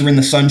seltzer in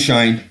the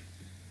sunshine.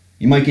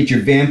 You might get your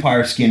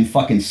vampire skin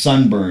fucking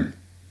sunburned.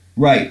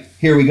 Right,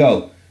 here we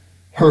go.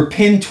 Her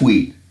pin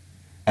tweet,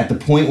 at the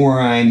point where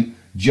I'm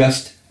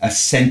just a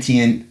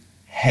sentient,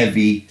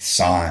 heavy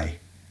sigh.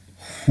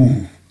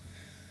 Whew.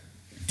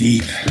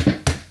 Deep.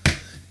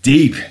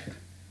 Deep.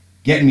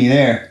 Getting me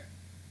there.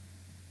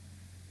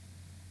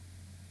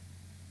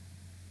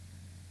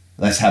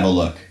 Let's have a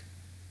look.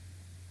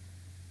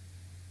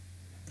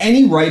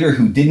 Any writer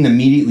who didn't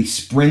immediately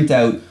sprint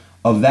out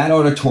of that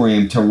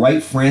auditorium to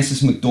write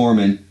Frances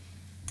McDormand,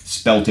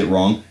 spelt it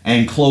wrong,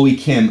 and Chloe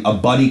Kim a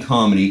buddy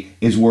comedy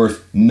is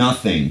worth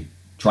nothing.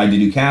 Tried to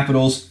do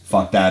capitals,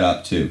 fucked that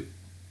up too.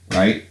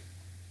 Right?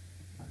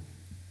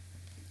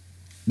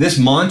 This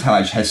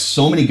montage has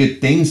so many good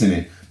things in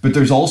it, but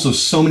there's also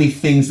so many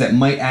things that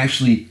might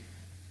actually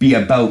be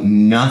about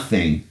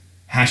nothing.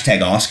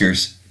 Hashtag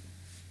Oscars.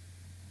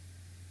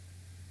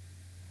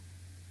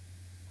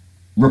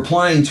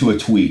 Replying to a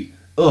tweet.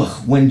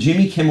 Ugh, when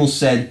Jimmy Kimmel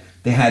said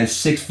they had a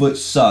 6-foot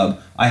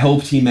sub, I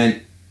hoped he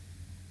meant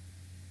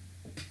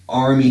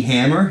Army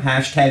Hammer.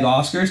 Hashtag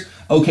Oscars.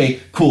 Okay,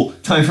 cool.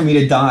 Time for me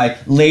to die.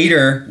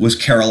 Later was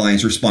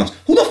Caroline's response.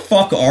 Who the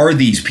fuck are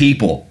these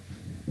people?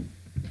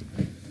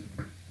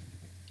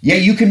 Yeah,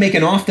 you can make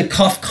an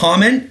off-the-cuff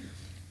comment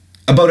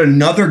about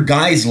another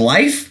guy's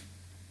life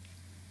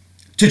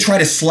to try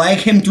to slag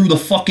him through the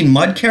fucking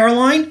mud,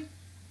 Caroline?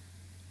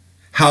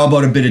 How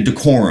about a bit of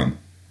decorum?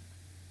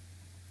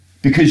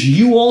 Because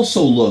you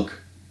also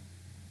look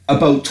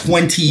about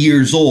 20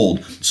 years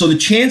old. So the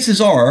chances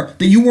are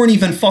that you weren't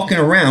even fucking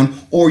around,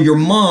 or your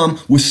mom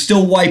was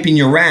still wiping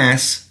your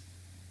ass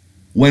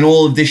when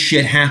all of this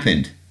shit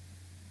happened.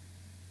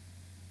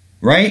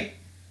 Right?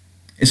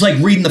 It's like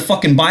reading the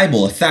fucking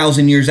Bible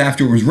 1,000 years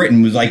after it was written.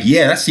 It was like,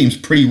 yeah, that seems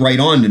pretty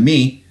right on to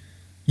me.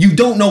 You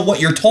don't know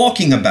what you're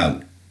talking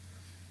about.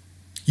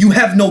 You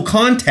have no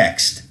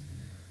context.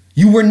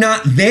 You were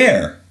not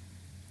there.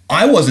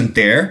 I wasn't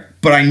there,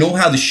 but I know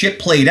how the shit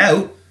played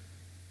out.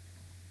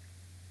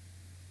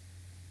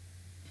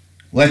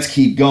 Let's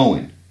keep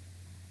going.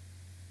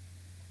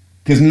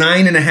 Because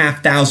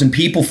 9,500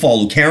 people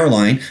follow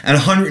Caroline, and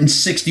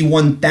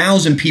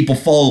 161,000 people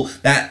follow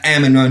that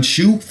Amanon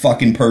Shu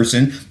fucking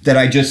person that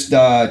I just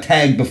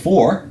tagged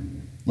before.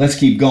 Let's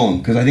keep going,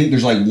 because I think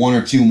there's like one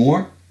or two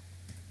more.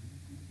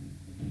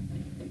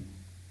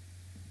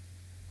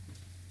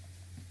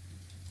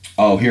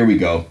 Oh, here we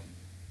go.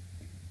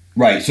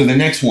 Right, so the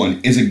next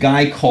one is a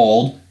guy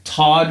called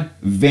Todd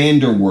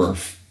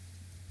Vanderwerf.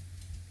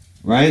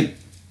 Right?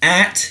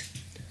 At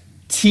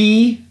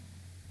TVOTI.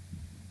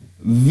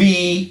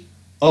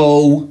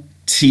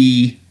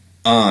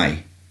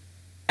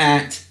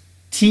 At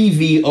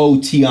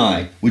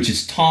TVOTI, which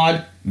is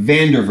Todd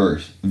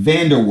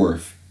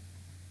Vanderwerf.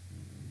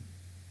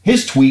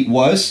 His tweet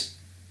was,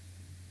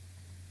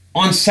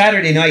 on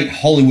Saturday night,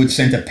 Hollywood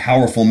sent a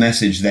powerful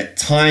message that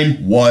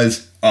time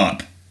was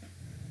up.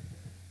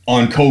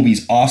 On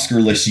Kobe's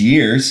Oscar-less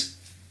years.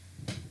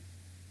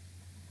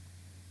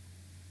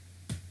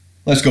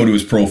 Let's go to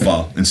his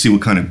profile and see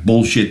what kind of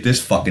bullshit this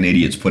fucking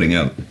idiot's putting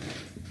out.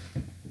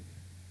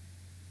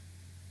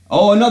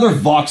 Oh, another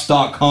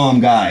Vox.com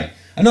guy.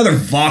 Another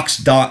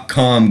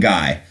Vox.com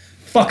guy.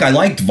 Fuck, I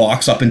liked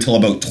Vox up until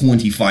about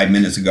 25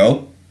 minutes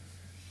ago.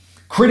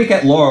 Critic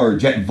at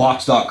large at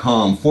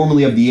Vox.com,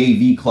 formerly of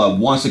the AV Club,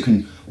 wants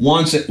to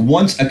once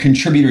a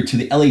contributor to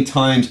the LA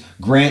Times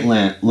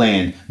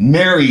Grantland,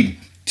 married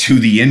to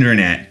the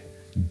internet.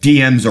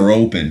 DMs are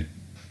open.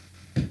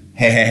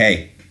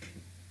 Hey.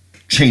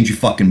 Change your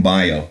fucking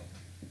bio.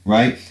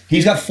 Right?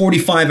 He's got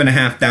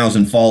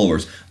 45,500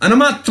 followers. And I'm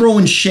not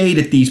throwing shade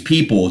at these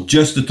people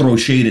just to throw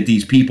shade at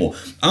these people.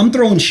 I'm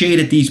throwing shade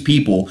at these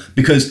people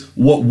because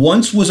what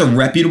once was a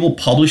reputable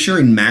publisher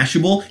in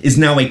Mashable is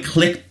now a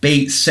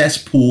clickbait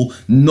cesspool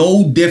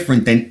no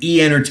different than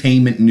E!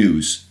 Entertainment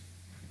News.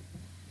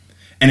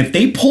 And if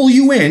they pull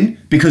you in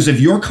because of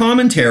your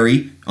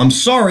commentary, I'm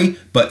sorry,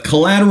 but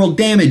collateral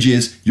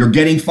damages, you're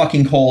getting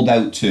fucking called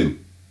out too.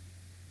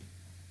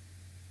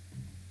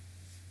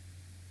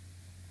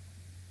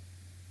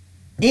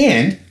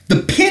 And the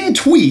pinned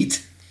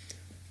tweet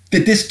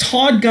that this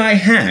Todd guy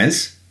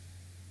has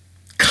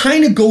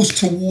kind of goes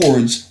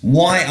towards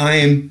why I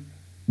am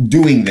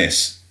doing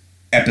this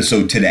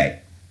episode today,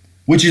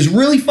 which is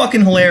really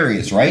fucking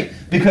hilarious, right?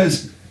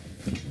 Because,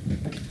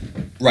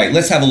 right,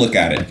 let's have a look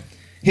at it.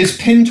 His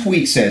pinned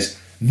tweet says,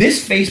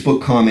 "This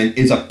Facebook comment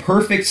is a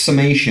perfect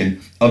summation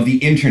of the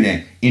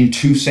internet in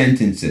 2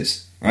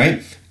 sentences,"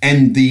 right?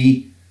 And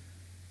the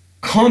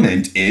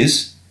comment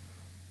is,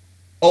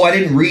 "Oh, I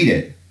didn't read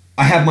it.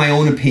 I have my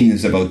own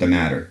opinions about the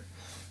matter."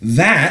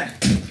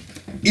 That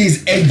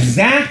is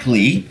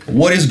exactly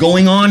what is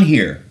going on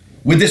here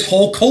with this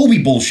whole Kobe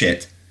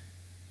bullshit,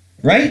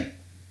 right?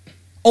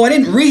 Oh, I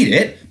didn't read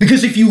it,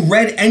 because if you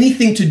read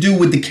anything to do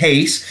with the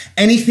case,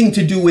 anything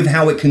to do with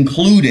how it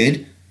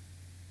concluded,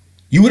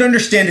 you would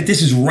understand that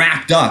this is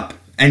wrapped up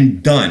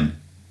and done,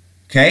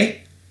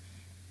 okay?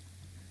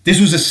 This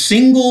was a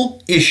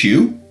single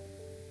issue.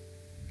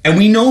 And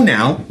we know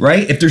now,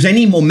 right, if there's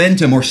any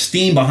momentum or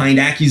steam behind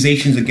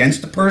accusations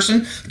against the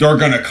person, they're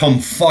going to come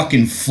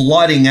fucking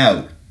flooding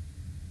out,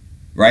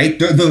 right?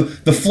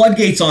 The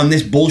floodgates on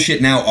this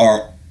bullshit now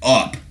are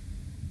up,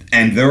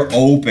 and they're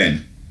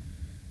open.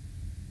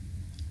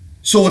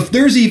 So if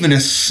there's even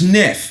a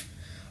sniff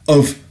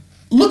of,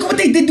 look what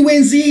they did to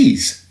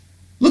Aziz.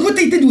 Look what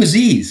they did to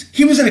Aziz.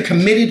 He was in a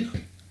committed,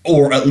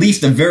 or at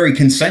least a very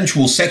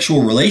consensual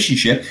sexual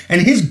relationship,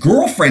 and his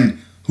girlfriend,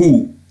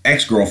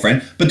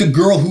 ex-girlfriend, but the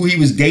girl who he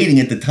was dating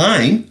at the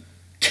time,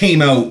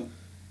 came out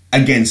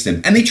against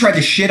him. And they tried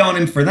to shit on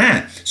him for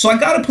that. So I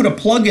gotta put a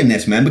plug in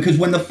this, man, because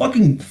when the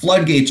fucking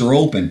floodgates are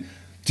open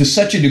to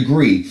such a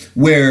degree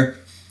where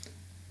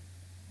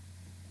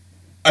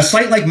a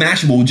site like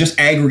Mashable will just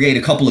aggregate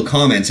a couple of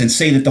comments and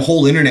say that the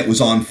whole internet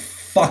was on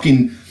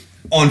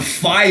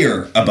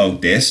fire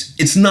about this,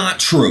 it's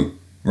not true,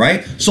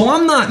 right? So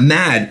I'm not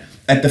mad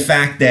at the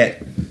fact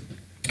that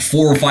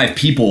 4 or 5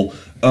 people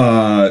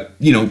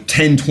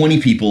 10, 20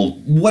 people,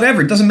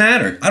 whatever, it doesn't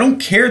matter. I don't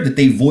care that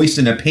they voiced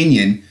an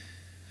opinion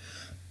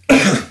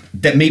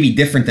that may be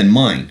different than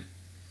mine.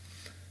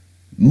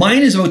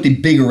 Mine is about the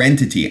bigger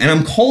entity, and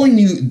I'm calling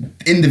you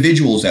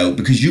individuals out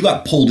because you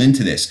got pulled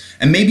into this.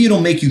 And maybe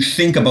it'll make you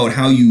think about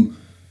how you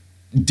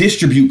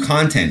distribute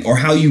content, or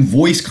how you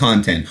voice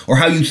content, or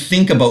how you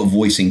think about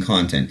voicing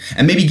content,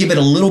 and maybe give it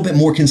a little bit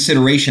more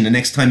consideration the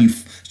next time you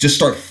just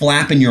start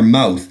flapping your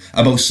mouth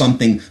about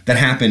something that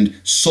happened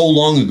so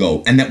long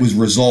ago and that was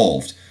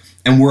resolved,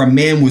 and where a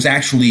man was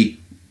actually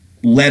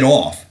let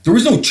off. There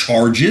was no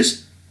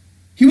charges.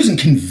 He wasn't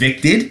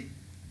convicted,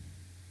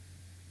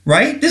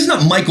 right? This is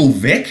not Michael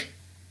Vick,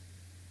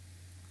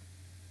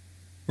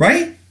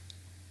 right?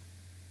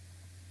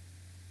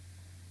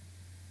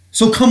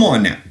 So come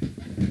on now.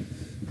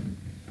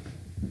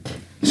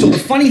 So the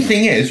funny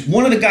thing is,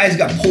 one of the guys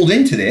got pulled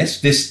into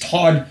this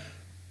Todd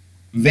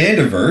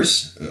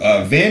Vanderwerf,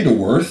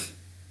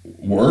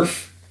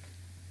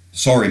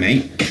 sorry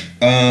mate,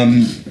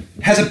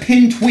 has a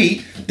pinned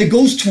tweet that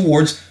goes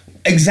towards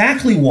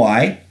exactly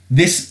why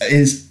this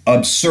is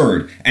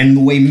absurd, and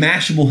the way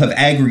Mashable have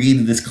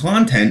aggregated this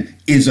content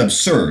is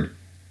absurd.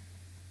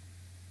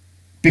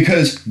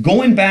 Because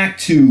going back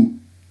to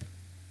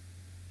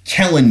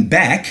Kellen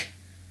Beck,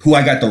 who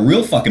I got the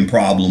real fucking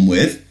problem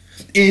with,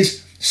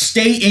 is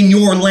stay in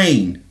your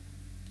lane.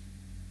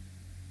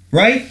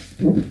 Right?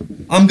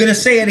 I'm gonna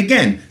say it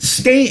again.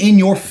 Stay in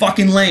your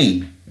fucking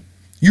lane.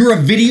 You're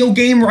a video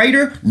game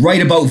writer?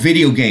 Write about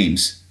video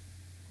games.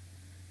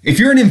 If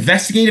you're an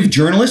investigative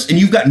journalist and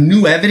you've got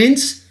new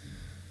evidence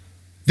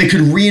that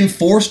could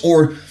reinforce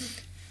or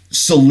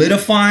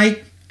solidify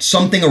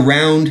something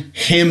around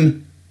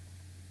him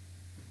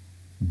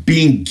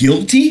being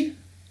guilty,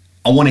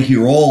 I want to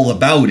hear all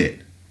about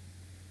it.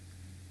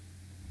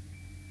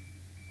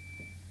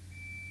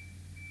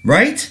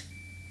 Right?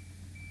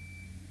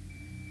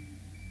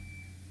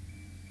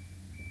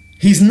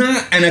 He's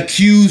not an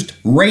accused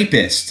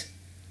rapist.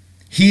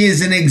 He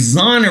is an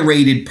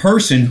exonerated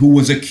person who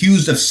was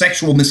accused of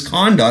sexual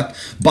misconduct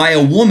by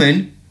a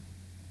woman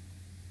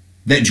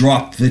that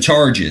dropped the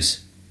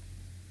charges.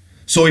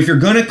 So if you're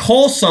going to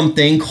call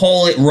something,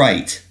 call it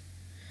right.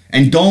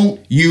 And don't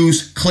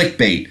use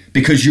clickbait,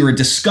 because you're a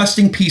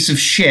disgusting piece of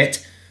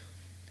shit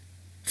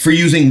for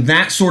using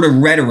that sort of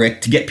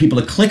rhetoric to get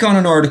people to click on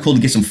an article to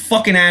get some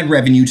fucking ad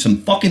revenue, some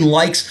fucking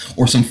likes,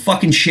 or some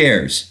fucking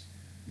shares.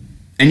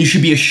 And you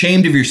should be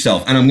ashamed of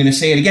yourself. And I'm going to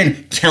say it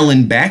again,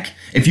 Kellen Beck.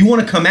 If you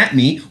want to come at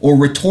me or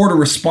retort or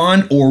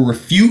respond or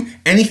refute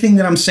anything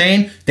that I'm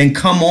saying, then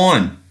come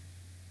on.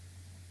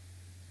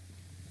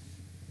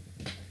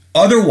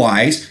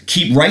 Otherwise,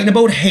 keep writing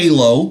about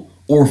Halo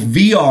or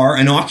VR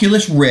and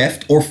Oculus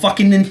Rift or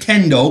fucking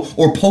Nintendo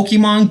or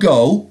Pokemon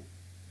Go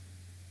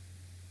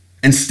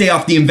and stay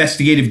off the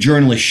investigative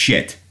journalist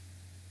shit.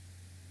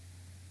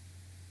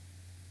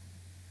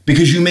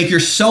 Because you make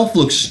yourself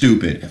look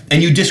stupid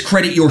and you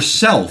discredit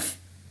yourself.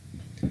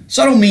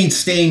 So I don't mean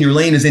stay in your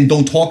lane as in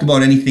don't talk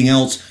about anything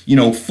else,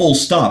 full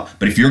stop.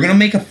 But if you're going to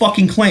make a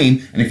fucking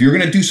claim and if you're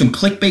going to do some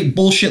clickbait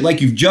bullshit like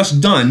you've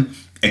just done,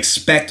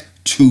 expect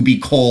to be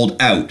called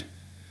out.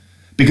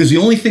 Because the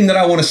only thing that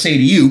I want to say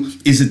to you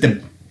is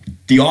that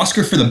the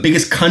Oscar for the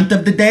biggest cunt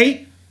of the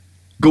day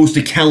goes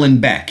to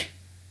Kellen Beck.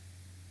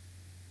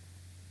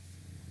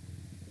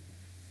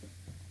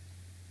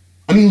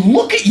 I mean,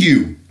 look at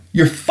you.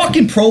 Your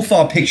fucking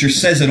profile picture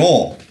says it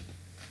all.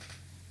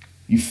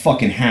 You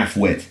fucking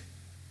half-wit.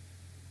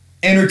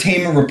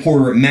 Entertainment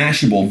reporter at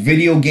Mashable,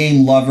 video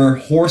game lover,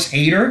 horse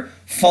hater,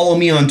 follow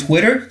me on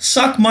Twitter,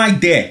 suck my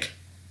dick.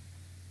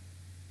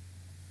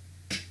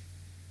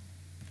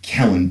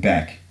 Kellen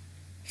Beck.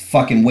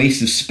 Fucking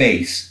waste of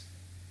space.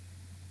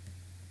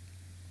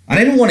 I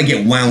didn't want to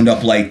get wound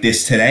up like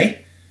this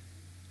today,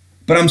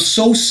 but I'm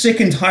so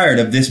sick and tired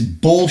of this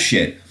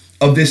bullshit,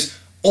 of this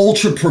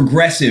ultra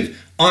progressive,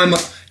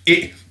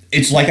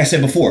 it's like I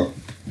said before,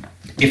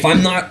 if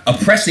I'm not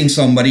oppressing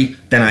somebody,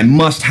 then I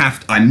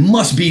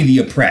must be the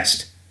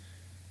oppressed.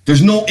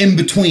 There's no in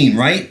between,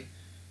 right?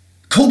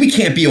 Kobe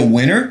can't be a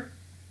winner.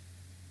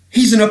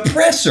 He's an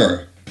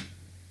oppressor.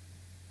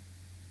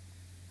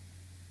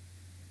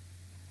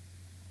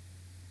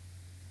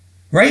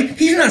 Right?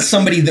 He's not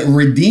somebody that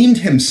redeemed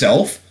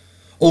himself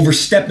over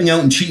stepping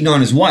out and cheating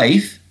on his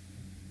wife.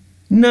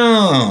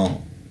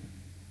 No.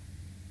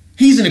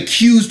 He's an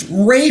accused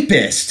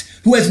rapist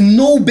who has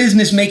no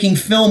business making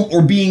film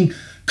or being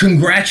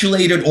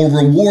congratulated or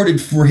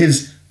rewarded for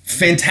his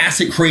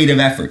fantastic creative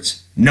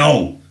efforts.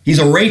 No, he's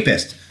a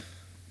rapist.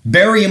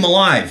 Bury him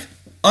alive,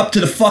 up to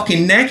the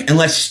fucking neck, and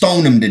let's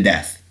stone him to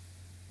death.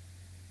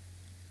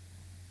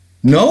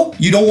 No,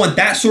 you don't want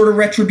that sort of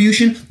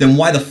retribution? Then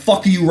why the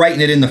fuck are you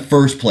writing it in the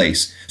first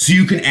place? So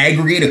you can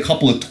aggregate a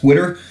couple of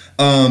Twitter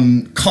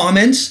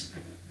comments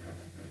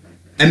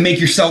and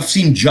make yourself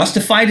seem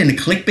justified in the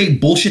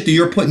clickbait bullshit that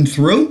you're putting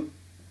through?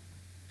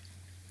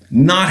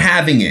 Not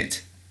having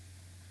it.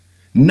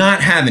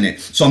 Not having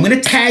it. So I'm going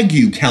to tag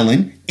you,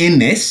 Kellen, in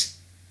this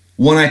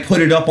when I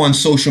put it up on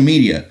social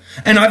media.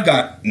 And I've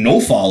got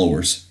no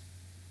followers.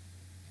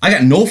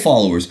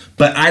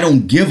 But I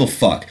don't give a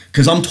fuck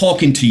because I'm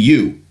talking to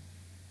you.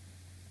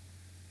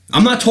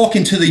 I'm not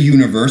talking to the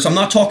universe. I'm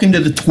not talking to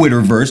the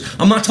Twitterverse.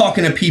 I'm not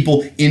talking to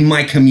people in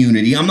my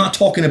community. I'm not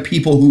talking to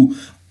people who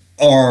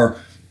are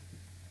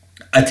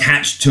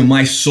attached to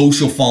my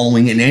social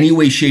following in any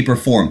way, shape, or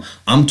form.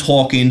 I'm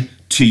talking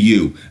to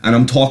you. And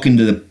I'm talking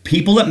to the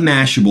people at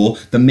Mashable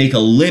that make a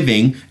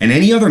living, and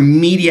any other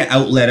media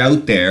outlet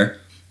out there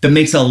that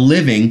makes a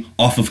living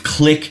off of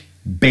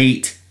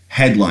clickbait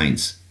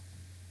headlines.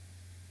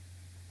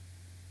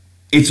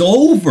 It's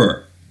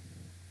over.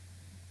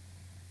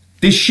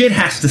 This shit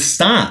has to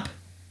stop.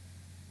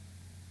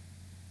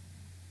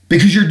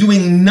 Because you're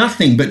doing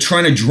nothing but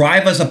trying to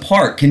drive us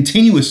apart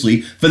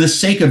continuously for the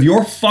sake of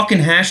your fucking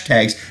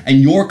hashtags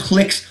and your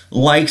clicks,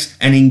 likes,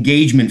 and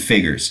engagement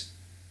figures.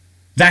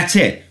 That's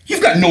it.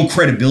 You've got no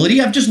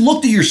credibility. I've just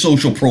looked at your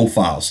social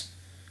profiles.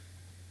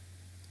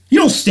 You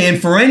don't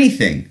stand for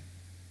anything.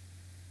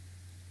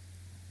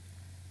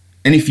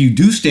 And if you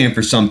do stand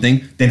for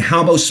something, then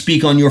how about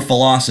speak on your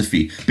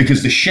philosophy?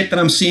 Because the shit that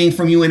I'm seeing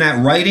from you in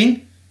that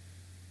writing,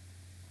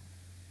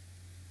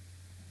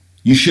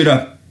 you should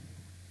have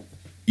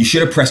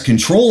pressed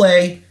Control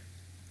A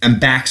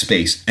and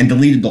backspace and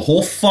deleted the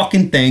whole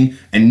fucking thing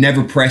and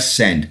never pressed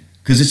send.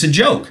 Because it's a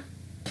joke.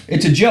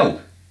 It's a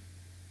joke.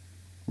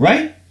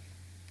 Right?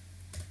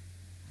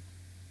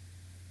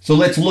 So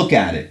let's look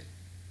at it.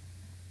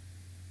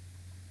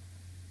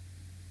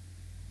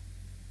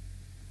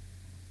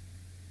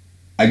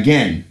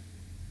 Again,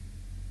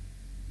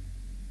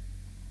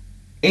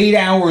 8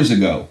 hours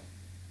ago,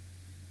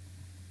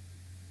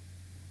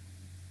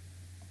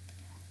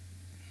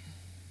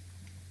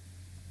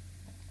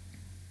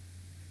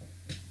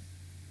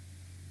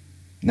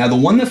 now the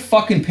one that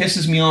fucking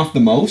pisses me off the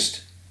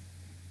most,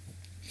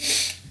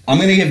 I'm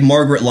going to give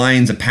Margaret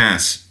Lyons a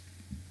pass.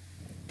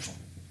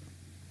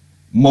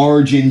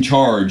 Marge in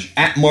charge,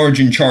 at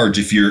Marge in charge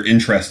if you're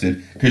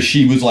interested, because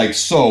she was like,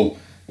 so,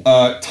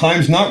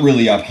 time's not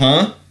really up,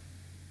 huh?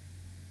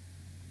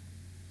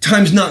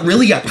 Time's not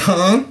really up,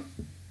 huh?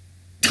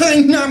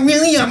 Time's not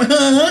really up,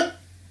 huh?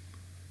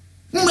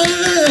 Come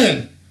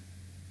on!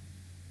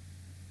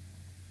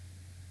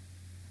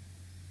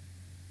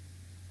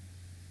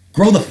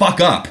 Grow the fuck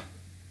up.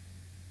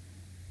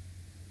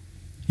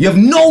 You have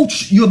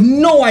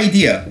no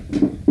idea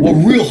what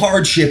real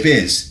hardship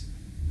is.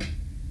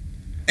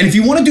 And if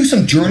you want to do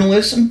some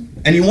journalism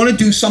and you want to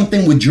do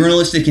something with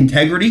journalistic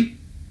integrity,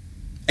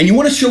 and you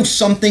want to show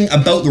something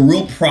about the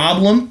real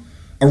problem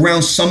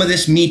around some of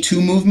this Me Too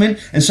movement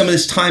and some of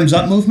this Time's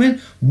Up movement,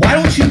 why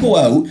don't you go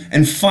out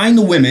and find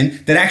the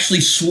women that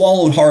actually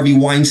swallowed Harvey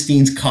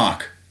Weinstein's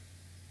cock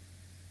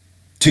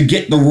to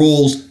get the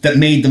roles that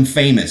made them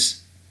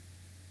famous?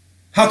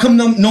 How come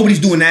nobody's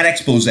doing that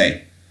expose?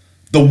 The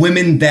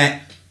women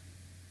that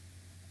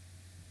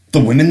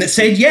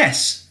said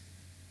yes.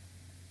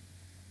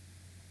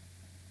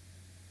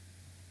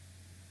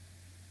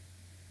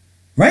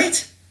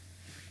 Right?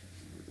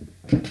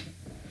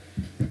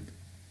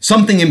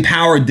 Something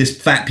empowered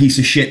this fat piece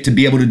of shit to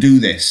be able to do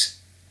this.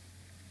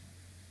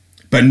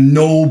 But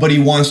nobody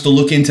wants to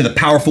look into the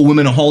powerful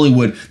women of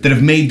Hollywood that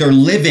have made their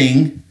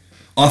living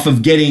off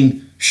of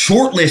getting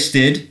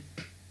shortlisted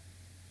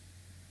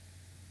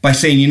by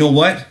saying, you know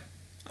what?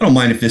 I don't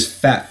mind if this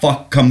fat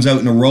fuck comes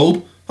out in a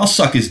robe. I'll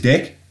suck his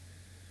dick.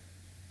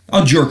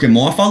 I'll jerk him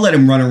off. I'll let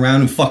him run around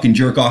and fucking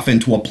jerk off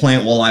into a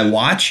plant while I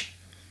watch.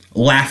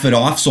 Laugh it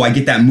off so I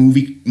get that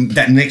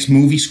next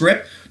movie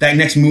script, that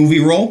next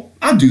movie role.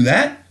 I'll do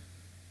that.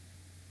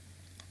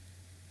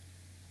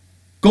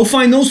 Go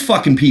find those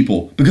fucking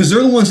people, because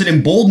they're the ones that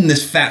embolden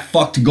this fat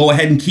fuck to go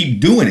ahead and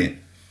keep doing it.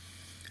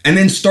 And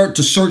then start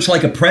to search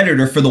like a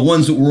predator for the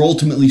ones that were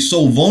ultimately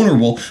so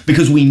vulnerable,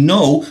 because we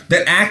know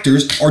that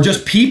actors are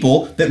just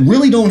people that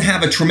really don't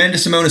have a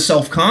tremendous amount of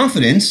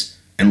self-confidence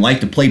and like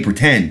to play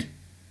pretend.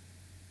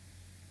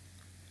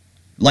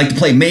 Like to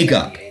play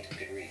makeup.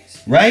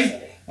 Right?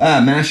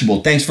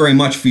 Mashable, thanks very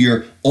much for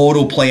your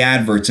autoplay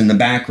adverts in the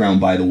background,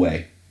 by the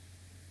way,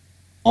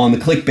 on the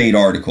clickbait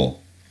article.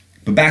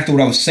 But back to what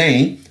I was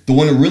saying, the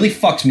one that really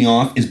fucks me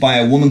off is by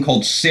a woman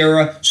called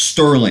Sarah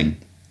Sterling.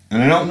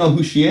 And I don't know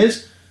who she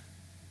is.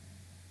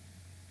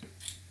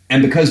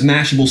 And because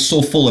Mashable's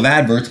so full of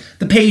adverts,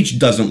 the page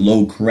doesn't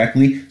load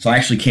correctly, so I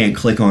actually can't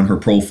click on her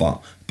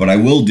profile. But I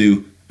will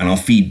do, and I'll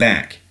feed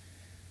back.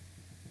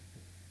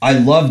 I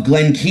love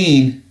Glenn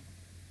Keane.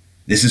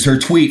 This is her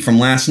tweet from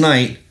last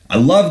night. I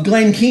love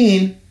Glenn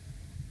Keane,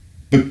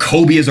 but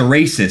Kobe is a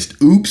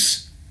racist.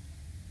 Oops.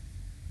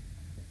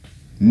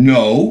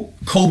 No,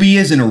 Kobe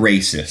isn't a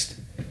racist.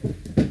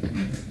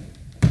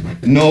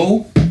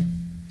 No,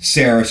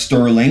 Sarah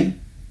Sterling,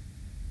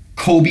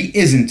 Kobe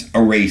isn't a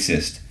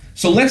racist.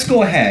 So let's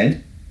go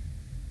ahead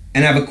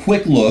and have a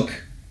quick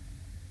look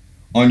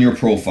on your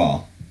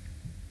profile.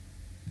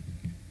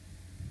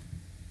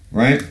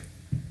 Right?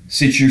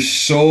 Since you're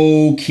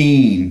so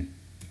keen,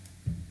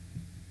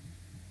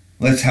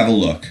 let's have a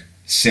look.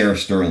 Sarah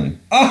Sterling.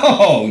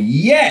 Oh,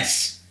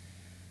 yes!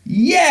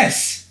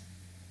 Yes!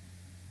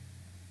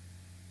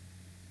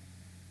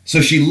 So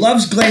she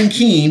loves Glenn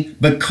Keane,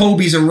 but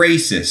Kobe's a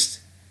racist.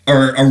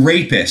 Or a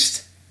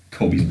rapist.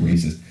 Kobe's a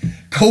racist.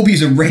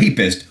 Kobe's a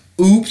rapist.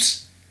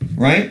 Oops.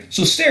 Right?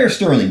 So Sarah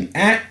Sterling,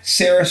 at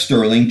Sarah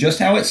Sterling, just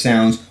how it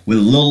sounds, with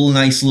a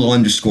nice little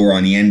underscore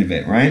on the end of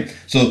it, right?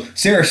 So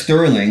Sarah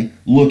Sterling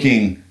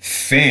looking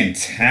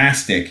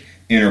fantastic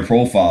in her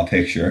profile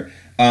picture.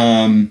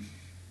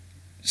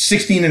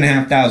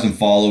 16,500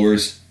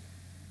 followers.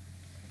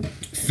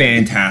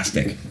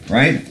 Fantastic,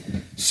 right?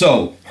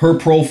 So, her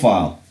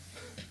profile.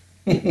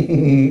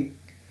 She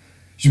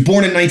was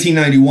born in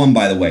 1991,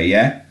 by the way,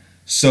 yeah?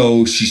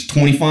 So, she's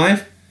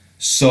 25.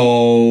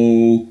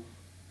 So,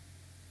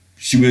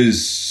 she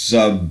was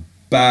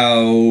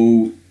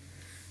about...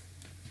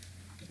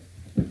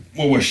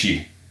 What was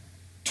she?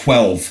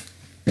 12.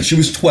 She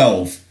was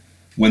 12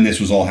 when this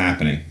was all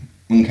happening.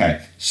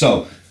 Okay,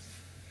 so...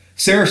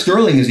 Sarah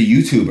Sterling is a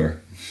YouTuber.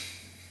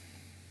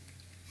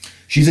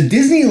 She's a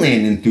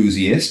Disneyland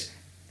enthusiast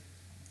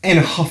and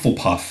a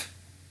Hufflepuff.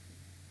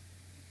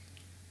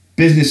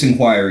 Business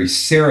inquiries,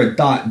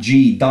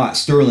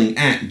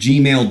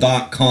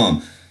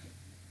 sarah.g.sterling@gmail.com.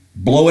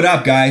 Blow it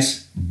up,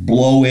 guys.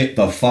 Blow it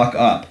the fuck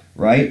up,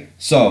 right?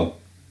 So,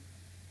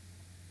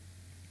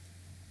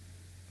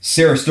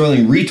 Sarah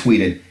Sterling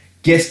retweeted,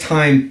 guess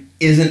time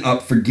isn't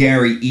up for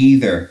Gary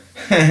either.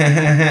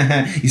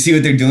 You see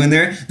what they're doing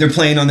there? They're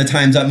playing on the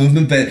Time's Up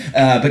movement, but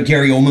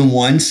Gary Oldman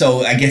won,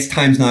 so I guess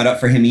time's not up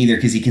for him either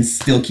because he can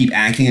still keep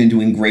acting and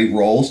doing great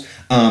roles.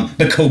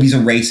 But Kobe's a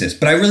racist.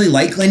 But I really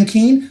like Glenn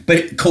Keane,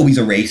 but Kobe's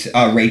a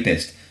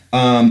rapist.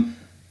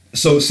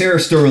 So Sarah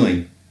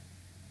Sterling.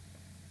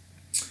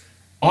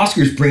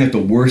 Oscars bring out the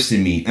worst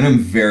in me, and I'm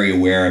very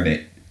aware of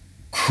it.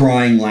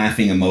 Crying,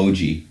 laughing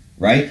emoji,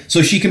 right?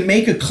 So she can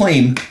make a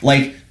claim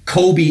like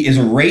Kobe is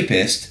a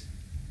rapist,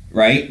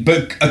 right?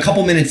 But a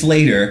couple minutes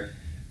later,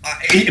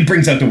 it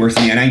brings out the worst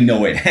in me, and I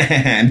know it.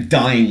 I'm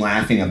dying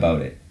laughing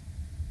about it.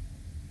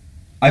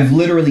 I've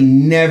literally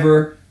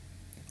never...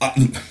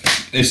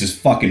 this is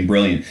fucking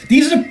brilliant.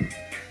 These are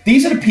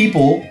the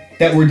people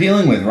that we're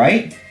dealing with,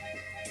 right?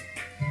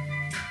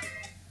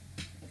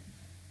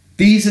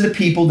 These are the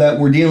people that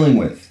we're dealing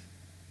with.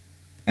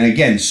 And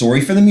again,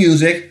 sorry for the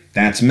music.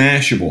 That's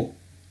Mashable.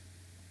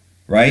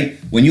 Right?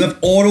 When you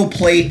have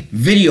autoplay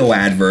video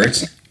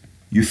adverts,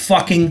 you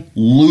fucking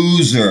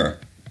loser.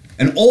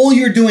 And all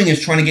you're doing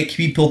is trying to get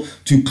people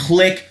to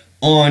click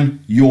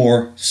on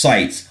your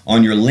sites,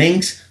 on your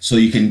links, so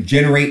you can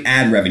generate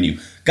ad revenue.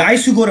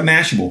 Guys who go to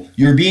Mashable,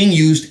 you're being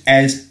used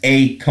as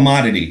a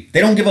commodity.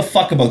 They don't give a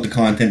fuck about the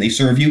content they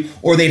serve you,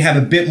 or they'd have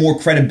a bit more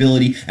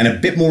credibility and a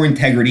bit more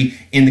integrity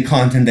in the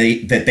content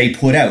that they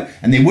put out.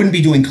 And they wouldn't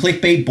be doing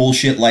clickbait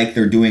bullshit like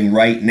they're doing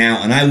right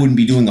now, and I wouldn't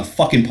be doing a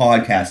fucking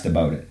podcast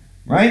about it,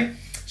 right?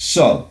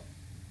 So,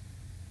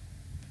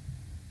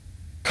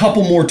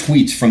 couple more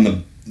tweets from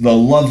the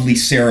lovely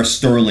Sarah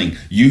Sterling,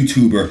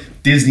 YouTuber,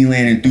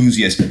 Disneyland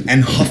enthusiast,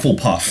 and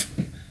Hufflepuff.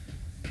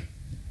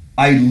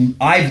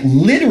 I've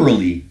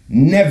literally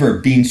never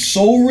been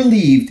so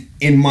relieved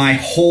in my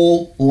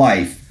whole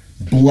life.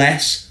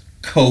 Bless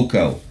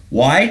Coco.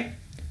 Why?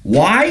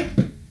 Why?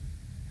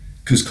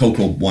 Because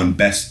Coco won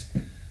Best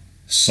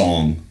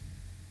Song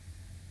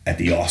at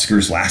the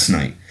Oscars last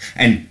night.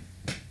 And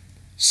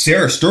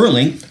Sarah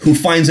Sterling, who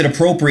finds it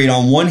appropriate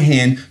on one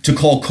hand to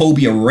call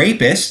Kobe a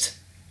rapist,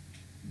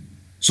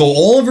 so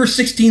all of her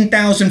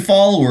 16,000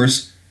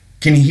 followers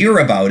can hear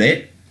about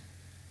it.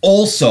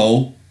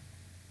 Also,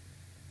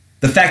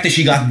 the fact that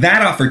she got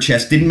that off her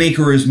chest didn't make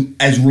her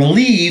as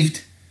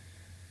relieved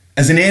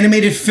as an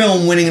animated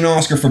film winning an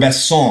Oscar for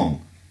Best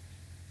Song.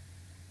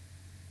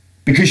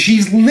 Because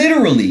she's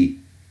literally,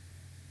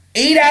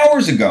 8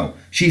 hours ago,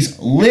 she's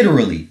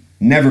literally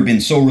never been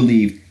so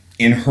relieved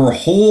in her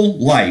whole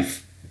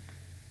life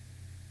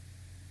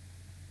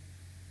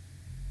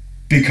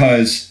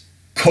because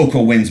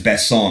Coco wins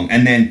Best Song.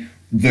 And then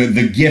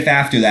the gif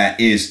after that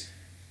is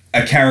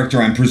a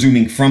character, I'm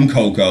presuming, from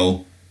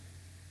Coco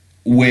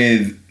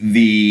with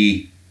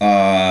the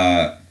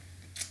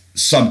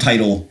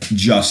subtitle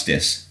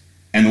Justice,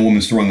 and the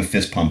woman's throwing a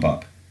fist pump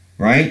up,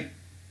 right?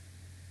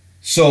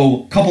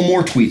 So, a couple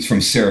more tweets from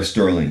Sarah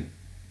Sterling.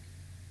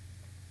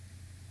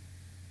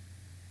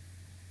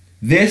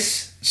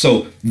 This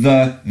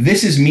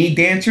is me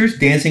dancers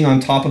dancing on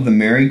top of the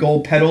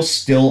marigold petals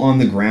still on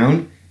the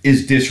ground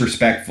is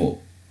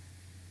disrespectful.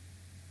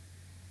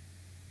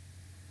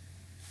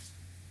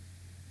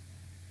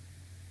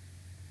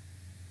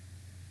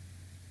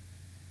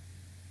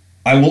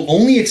 I will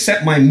only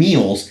accept my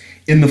meals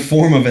in the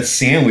form of a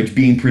sandwich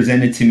being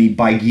presented to me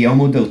by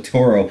Guillermo del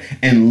Toro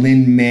and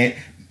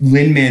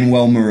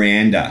Lin-Manuel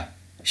Miranda.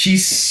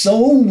 She's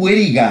so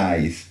witty,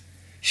 guys.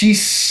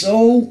 She's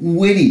so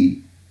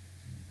witty.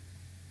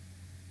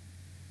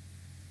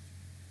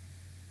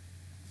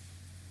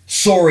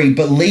 Sorry,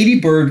 but Lady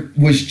Bird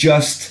was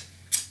just ...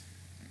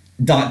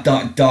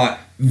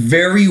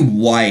 very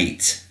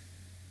white.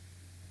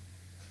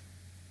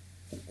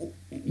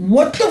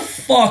 What the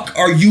fuck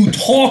are you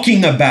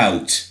talking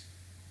about?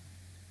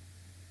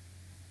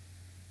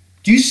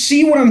 Do you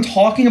see what I'm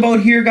talking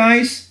about here,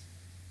 guys?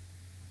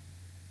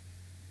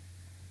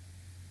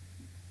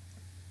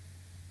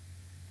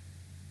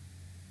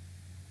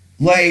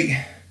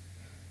 Like,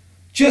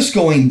 just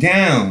going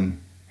down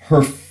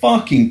her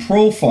fucking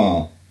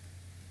profile.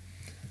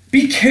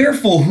 Be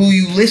careful who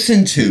you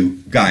listen to,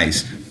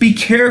 guys. Be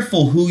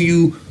careful who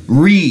you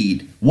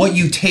read, what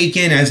you take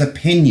in as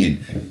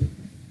opinion.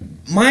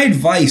 My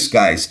advice,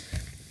 guys,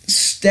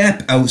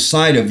 step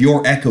outside of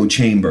your echo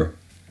chamber.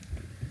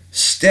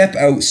 Step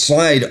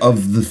outside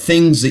of the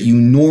things that you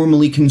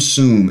normally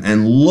consume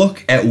and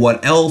look at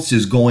what else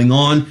is going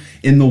on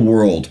in the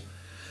world.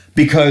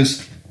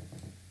 Because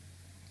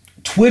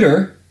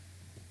Twitter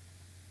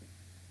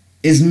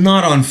is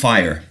not on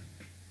fire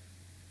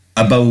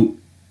about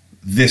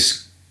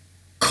this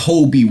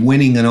Kobe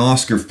winning an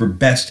Oscar for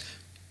Best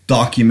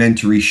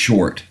Documentary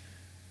Short.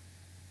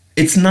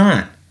 It's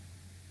not.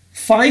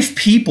 5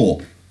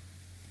 people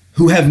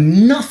who have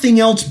nothing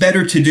else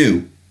better to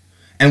do,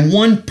 and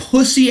one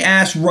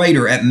pussy-ass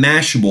writer at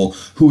Mashable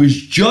who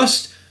is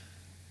just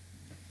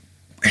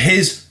He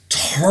is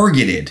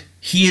targeted.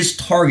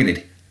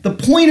 The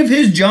point of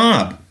his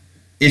job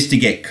is to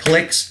get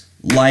clicks,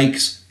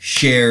 likes,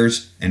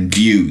 shares, and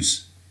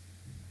views.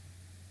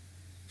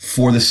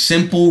 For the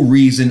simple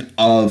reason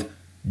of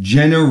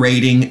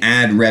generating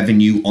ad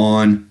revenue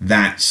on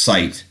that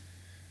site.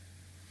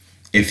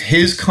 If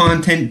his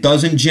content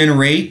doesn't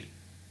generate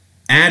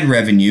ad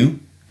revenue,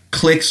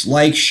 clicks,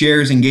 likes,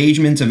 shares,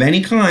 engagements of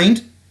any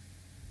kind,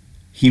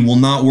 he will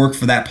not work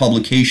for that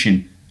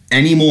publication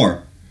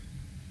anymore.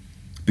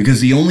 Because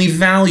the only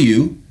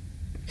value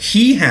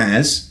he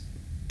has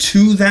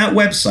to that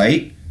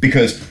website,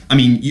 because, I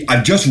mean,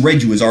 I've just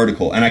read you his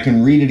article, and I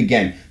can read it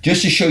again,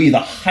 just to show you the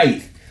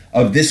height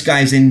of this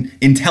guy's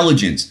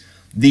intelligence,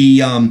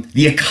 the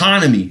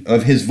economy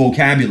of his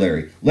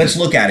vocabulary. Let's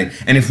look at it.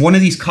 And if one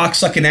of these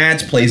cocksucking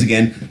ads plays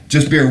again,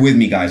 just bear with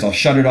me, guys. I'll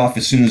shut it off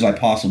as soon as I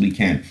possibly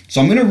can. So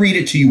I'm going to read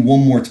it to you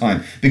one more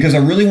time, because I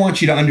really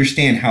want you to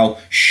understand how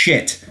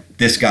shit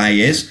this guy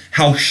is,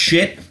 how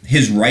shit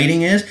his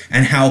writing is,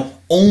 and how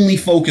only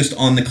focused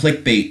on the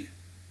clickbait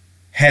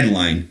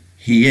headline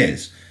he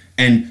is.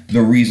 And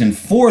the reason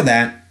for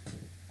that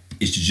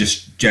is to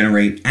just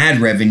generate ad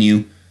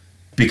revenue,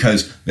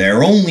 because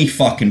their only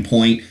fucking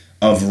point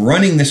of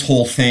running this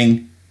whole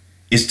thing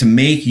is to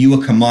make you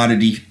a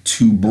commodity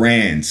to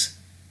brands.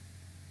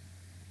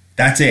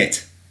 That's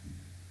it.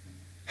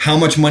 how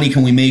much money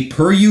can we make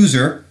per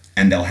user,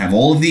 and they'll have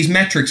all of these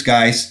metrics,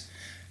 guys.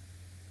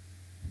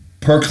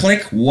 Per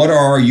click, what are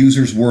our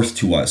users worth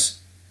to us?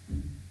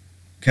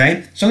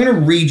 Okay, so I'm going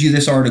to read you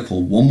this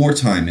article one more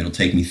time. It'll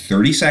take me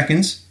 30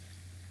 seconds.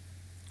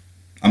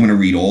 I'm going to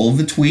read all of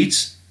the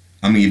tweets.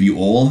 I'm going to give you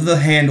all of the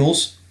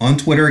handles on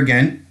Twitter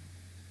again.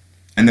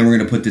 And then we're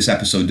going to put this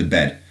episode to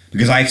bed.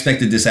 Because I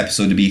expected this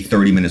episode to be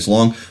 30 minutes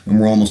long, and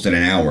we're almost at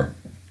an hour.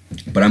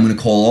 But I'm going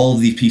to call all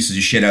of these pieces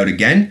of shit out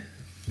again.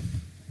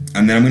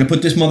 And then I'm going to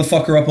put this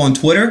motherfucker up on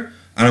Twitter,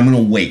 and I'm going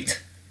to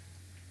wait.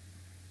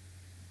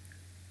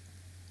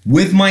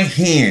 With my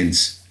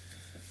hands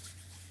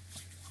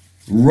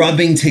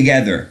rubbing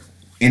together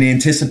in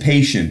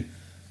anticipation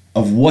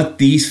of what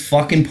these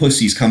fucking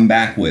pussies come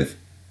back with.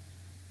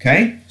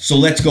 Okay? So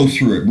let's go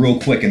through it real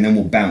quick and then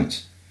we'll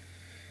bounce.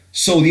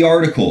 So the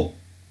article,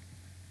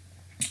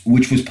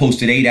 which was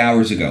posted 8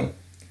 hours ago,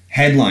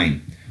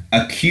 headline,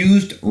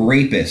 accused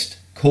rapist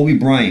Kobe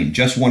Bryant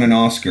just won an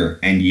Oscar,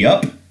 and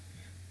yup,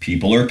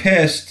 people are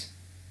pissed.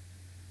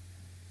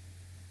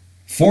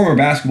 Former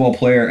basketball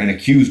player and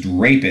accused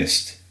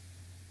rapist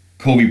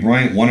Kobe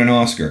Bryant won an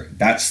Oscar.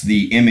 That's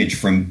the image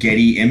from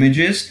Getty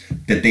Images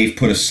that they've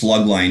put a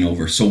slug line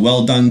over. So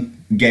well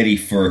done, Getty,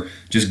 for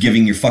just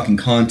giving your fucking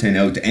content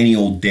out to any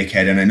old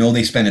dickhead. And I know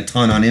they spend a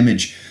ton on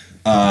image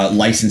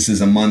licenses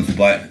a month,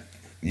 but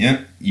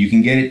yeah, you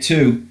can get it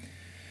too.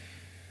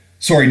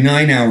 Sorry,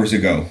 9 hours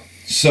ago.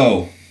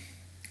 So,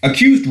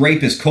 accused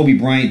rapist Kobe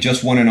Bryant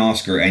just won an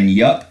Oscar, and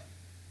yup,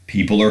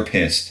 people are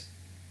pissed.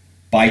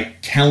 By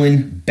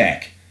Kellen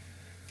Beck.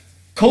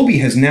 Kobe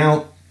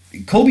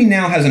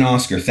now has an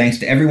Oscar thanks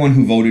to everyone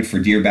who voted for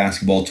Dear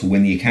Basketball to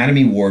win the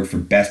Academy Award for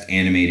Best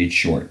Animated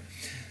Short.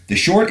 The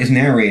short is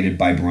narrated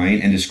by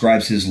Bryant and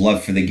describes his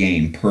love for the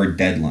game, per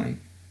Deadline.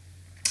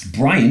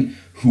 Bryant,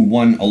 who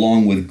won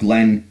along with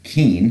Glenn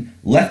Keane,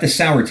 left a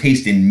sour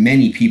taste in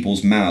many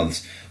people's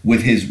mouths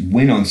with his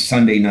win on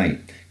Sunday night.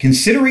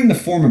 Considering the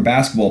former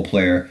basketball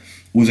player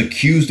was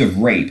accused of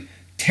rape,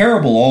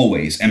 terrible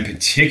always, and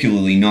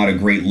particularly not a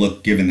great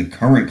look given the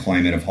current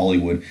climate of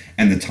Hollywood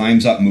and the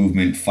Time's Up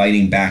movement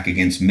fighting back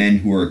against men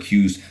who are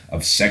accused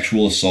of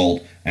sexual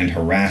assault and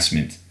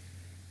harassment.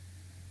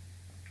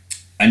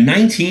 A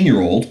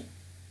 19-year-old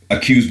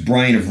accused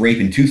Bryant of rape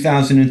in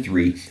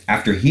 2003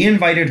 after he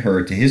invited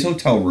her to his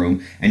hotel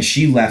room and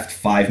she left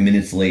 5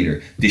 minutes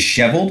later,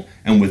 disheveled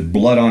and with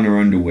blood on her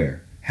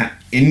underwear.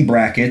 In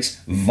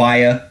brackets,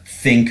 via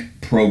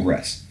Think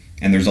Progress.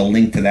 And there's a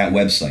link to that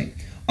website.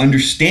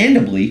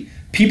 Understandably,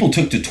 people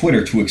took to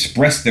Twitter to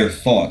express their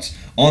thoughts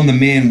on the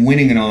man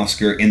winning an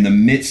Oscar in the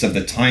midst of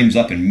the Time's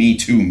Up and Me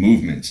Too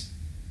movements.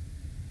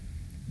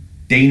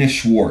 Dana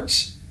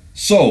Schwartz.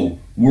 So,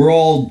 we're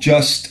all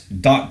just ...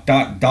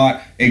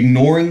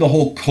 ignoring the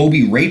whole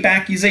Kobe rape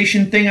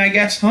accusation thing, I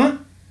guess, huh?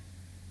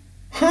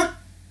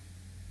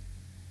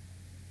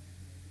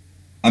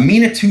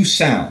 Aminatou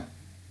Sal.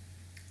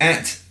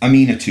 At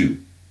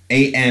Aminatou.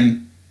 AMINATOU.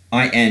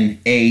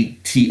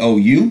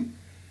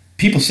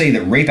 People say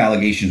that rape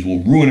allegations will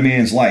ruin a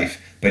man's life,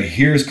 but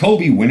here's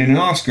Kobe winning an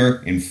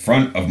Oscar in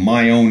front of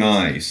my own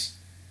eyes.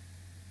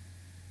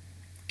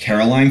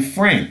 Caroline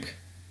Frank.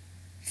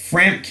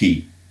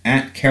 Frampke.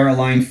 At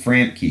Caroline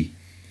Frampke.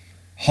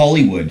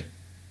 Hollywood.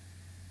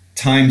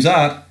 Time's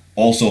Up.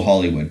 Also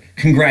Hollywood.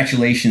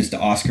 Congratulations to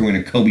Oscar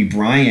winner Kobe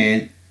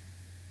Bryant.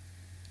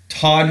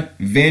 Todd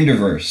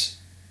Vanderwerf.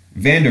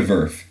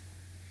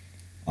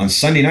 On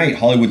Sunday night,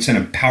 Hollywood sent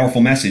a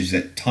powerful message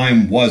that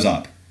time was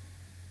up.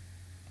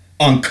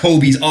 On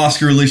Kobe's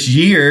Oscar-less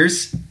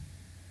years.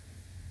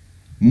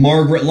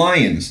 Margaret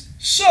Lyons.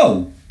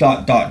 So, ...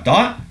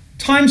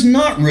 time's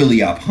not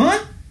really up,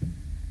 huh?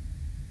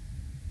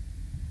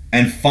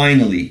 And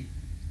finally,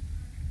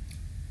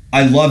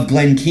 I love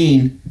Glenn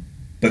Keane,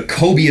 but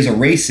Kobe is a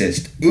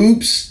racist.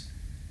 Oops.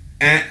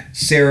 At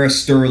Sarah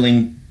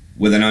Sterling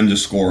with an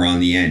underscore on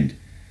the end.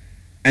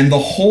 And the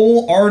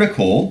whole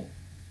article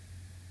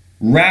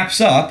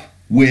wraps up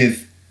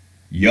with,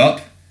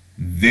 yup,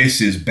 this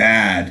is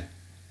bad.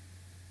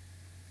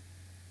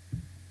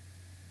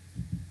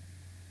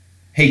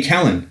 Hey,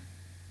 Kellen.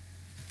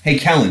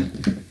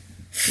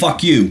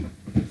 Fuck you,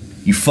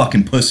 you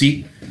fucking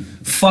pussy.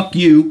 Fuck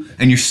you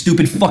and your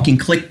stupid fucking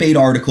clickbait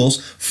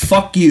articles.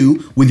 Fuck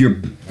you with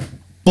your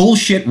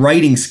bullshit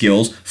writing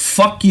skills.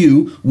 Fuck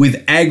you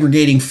with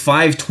aggregating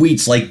 5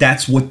 tweets like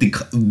that's what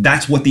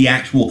the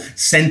actual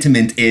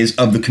sentiment is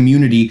of the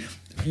community,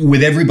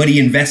 with everybody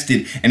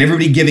invested and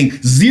everybody giving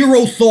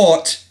zero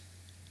thought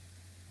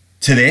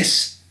to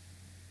this.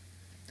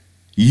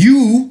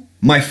 You,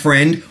 my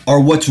friend, are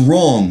what's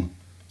wrong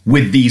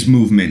with these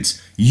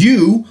movements.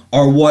 You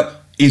are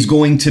what is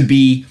going to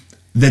be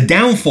the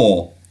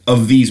downfall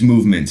of these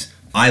movements.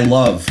 I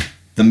love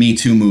the Me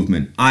Too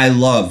movement. I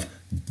love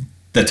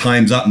the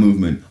Time's Up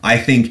movement. I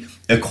think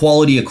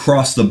equality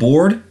across the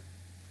board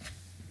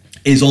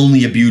is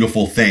only a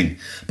beautiful thing.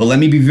 But let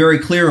me be very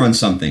clear on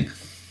something.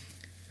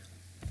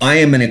 I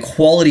am an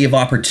equality of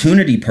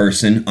opportunity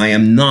person. I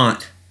am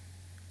not,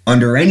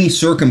 under any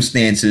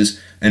circumstances,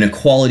 an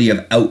equality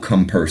of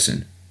outcome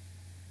person.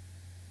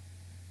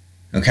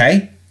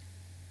 Okay?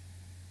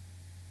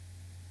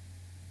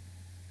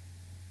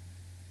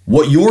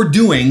 What you're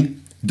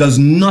doing does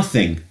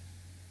nothing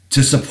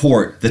to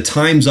support the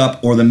Time's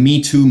Up or the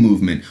Me Too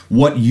movement.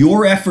 What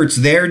your efforts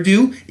there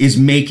do is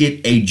make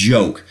it a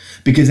joke.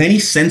 Because any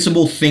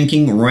sensible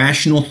thinking,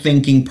 rational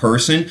thinking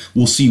person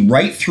will see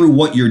right through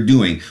what you're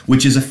doing,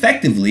 which is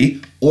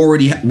effectively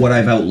already what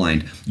I've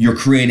outlined. You're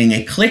creating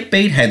a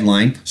clickbait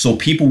headline so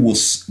people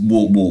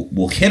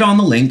will hit on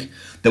the link,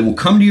 that will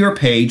come to your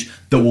page,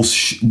 that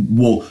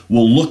will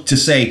look to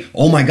say,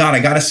 oh my God, I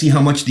got to see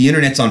how much the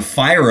internet's on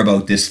fire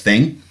about this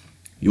thing.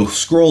 You'll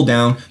scroll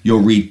down,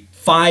 you'll read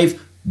 5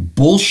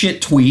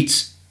 bullshit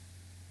tweets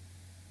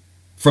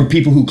from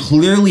people who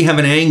clearly have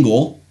an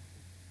angle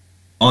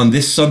on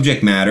this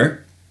subject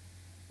matter.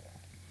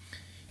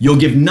 You'll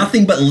give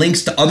nothing but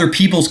links to other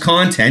people's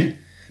content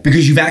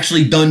because you've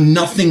actually done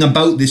nothing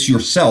about this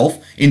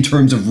yourself in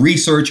terms of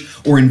research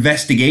or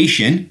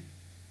investigation.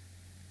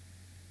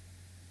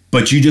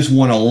 But you just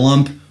want to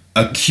lump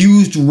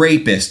accused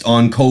rapist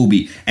on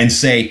Kobe and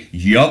say,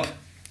 yup,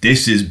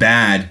 this is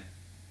bad.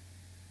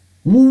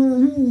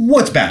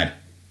 What's bad?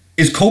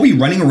 Is Kobe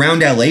running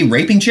around LA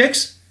raping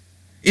chicks?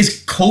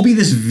 Is Kobe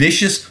this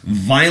vicious,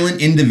 violent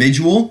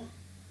individual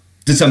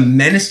that's a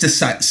menace to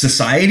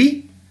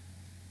society?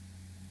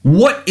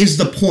 What is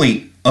the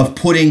point of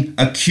putting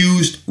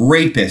accused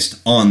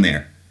rapist on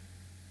there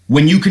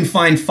when you can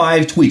find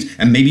 5 tweets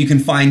and maybe you can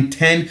find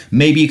 10,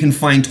 maybe you can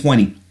find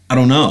 20? I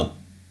don't know.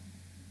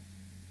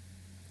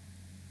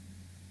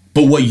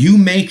 But what you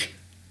make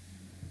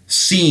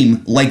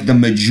seem like the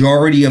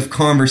majority of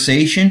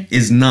conversation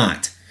is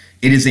not.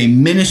 It is a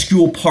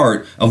minuscule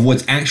part of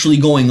what's actually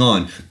going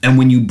on. And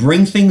when you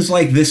bring things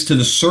like this to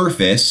the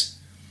surface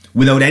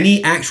without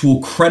any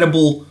actual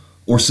credible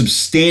or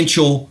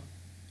substantial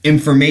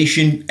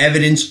information,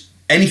 evidence,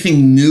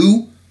 anything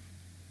new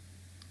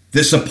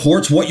that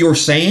supports what you're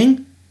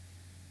saying,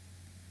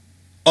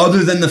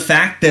 other than the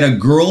fact that a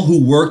girl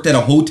who worked at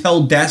a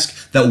hotel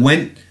desk that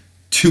went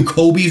to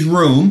Kobe's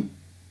room,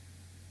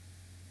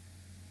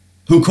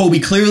 who Kobe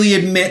clearly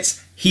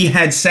admits he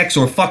had sex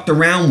or fucked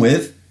around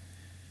with,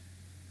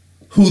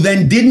 who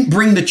then didn't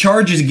bring the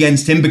charges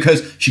against him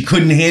because she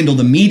couldn't handle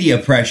the media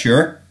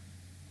pressure,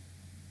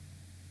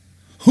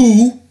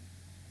 who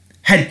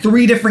had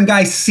 3 different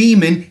guys'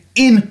 semen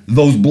in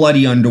those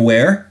bloody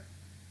underwear.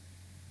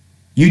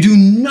 You do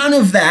none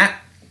of that.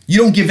 You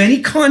don't give any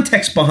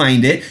context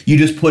behind it. You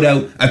just put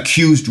out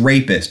accused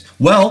rapist.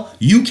 Well,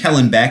 you,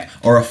 Kellen Beck,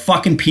 are a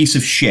fucking piece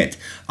of shit.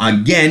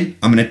 Again,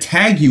 I'm going to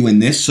tag you in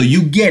this so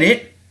you get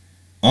it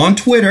on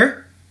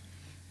Twitter,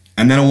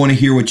 and then I want to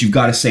hear what you've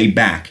got to say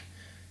back.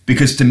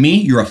 Because to me,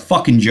 you're a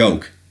fucking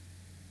joke.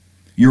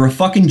 You're a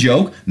fucking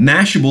joke.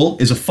 Mashable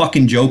is a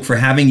fucking joke for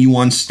having you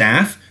on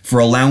staff, for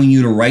allowing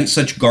you to write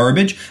such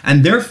garbage,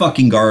 and they're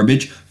fucking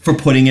garbage for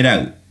putting it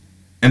out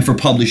and for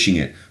publishing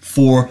it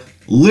for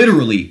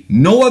literally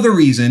no other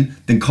reason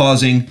than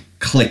causing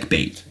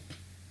clickbait.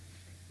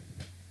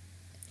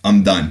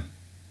 I'm done.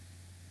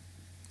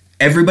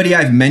 Everybody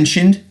I've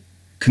mentioned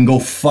can go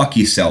fuck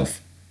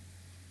yourself.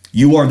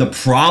 You are the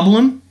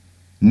problem,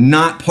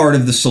 not part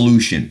of the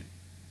solution.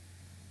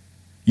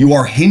 You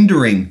are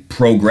hindering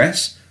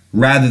progress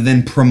rather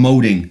than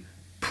promoting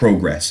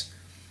progress.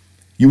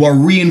 You are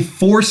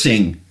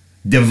reinforcing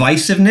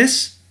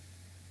divisiveness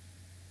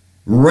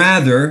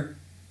rather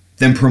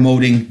than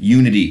promoting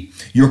unity.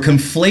 You're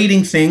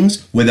conflating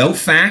things without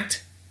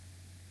fact,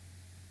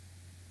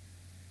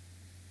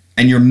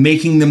 and you're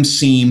making them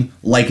seem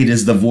like it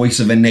is the voice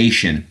of a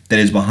nation that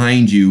is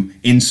behind you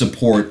in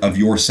support of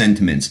your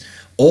sentiments.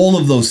 All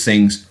of those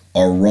things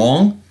are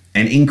wrong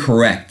and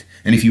incorrect.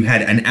 And if you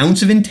had an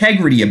ounce of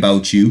integrity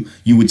about you,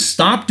 you would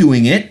stop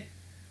doing it,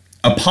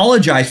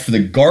 apologize for the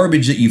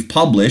garbage that you've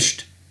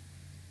published,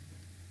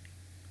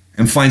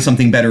 and find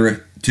something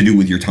better to do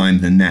with your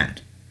time than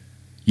that.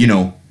 You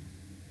know,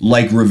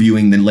 like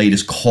reviewing the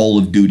latest Call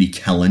of Duty,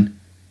 Kellen,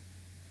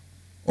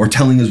 or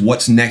telling us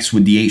what's next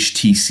with the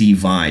HTC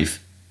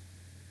Vive.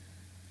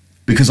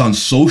 Because on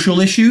social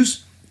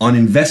issues, on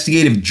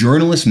investigative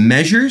journalist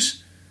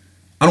measures,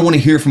 I don't want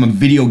to hear from a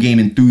video game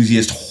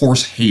enthusiast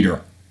horse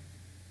hater.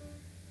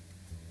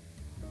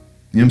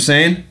 You know what I'm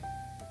saying?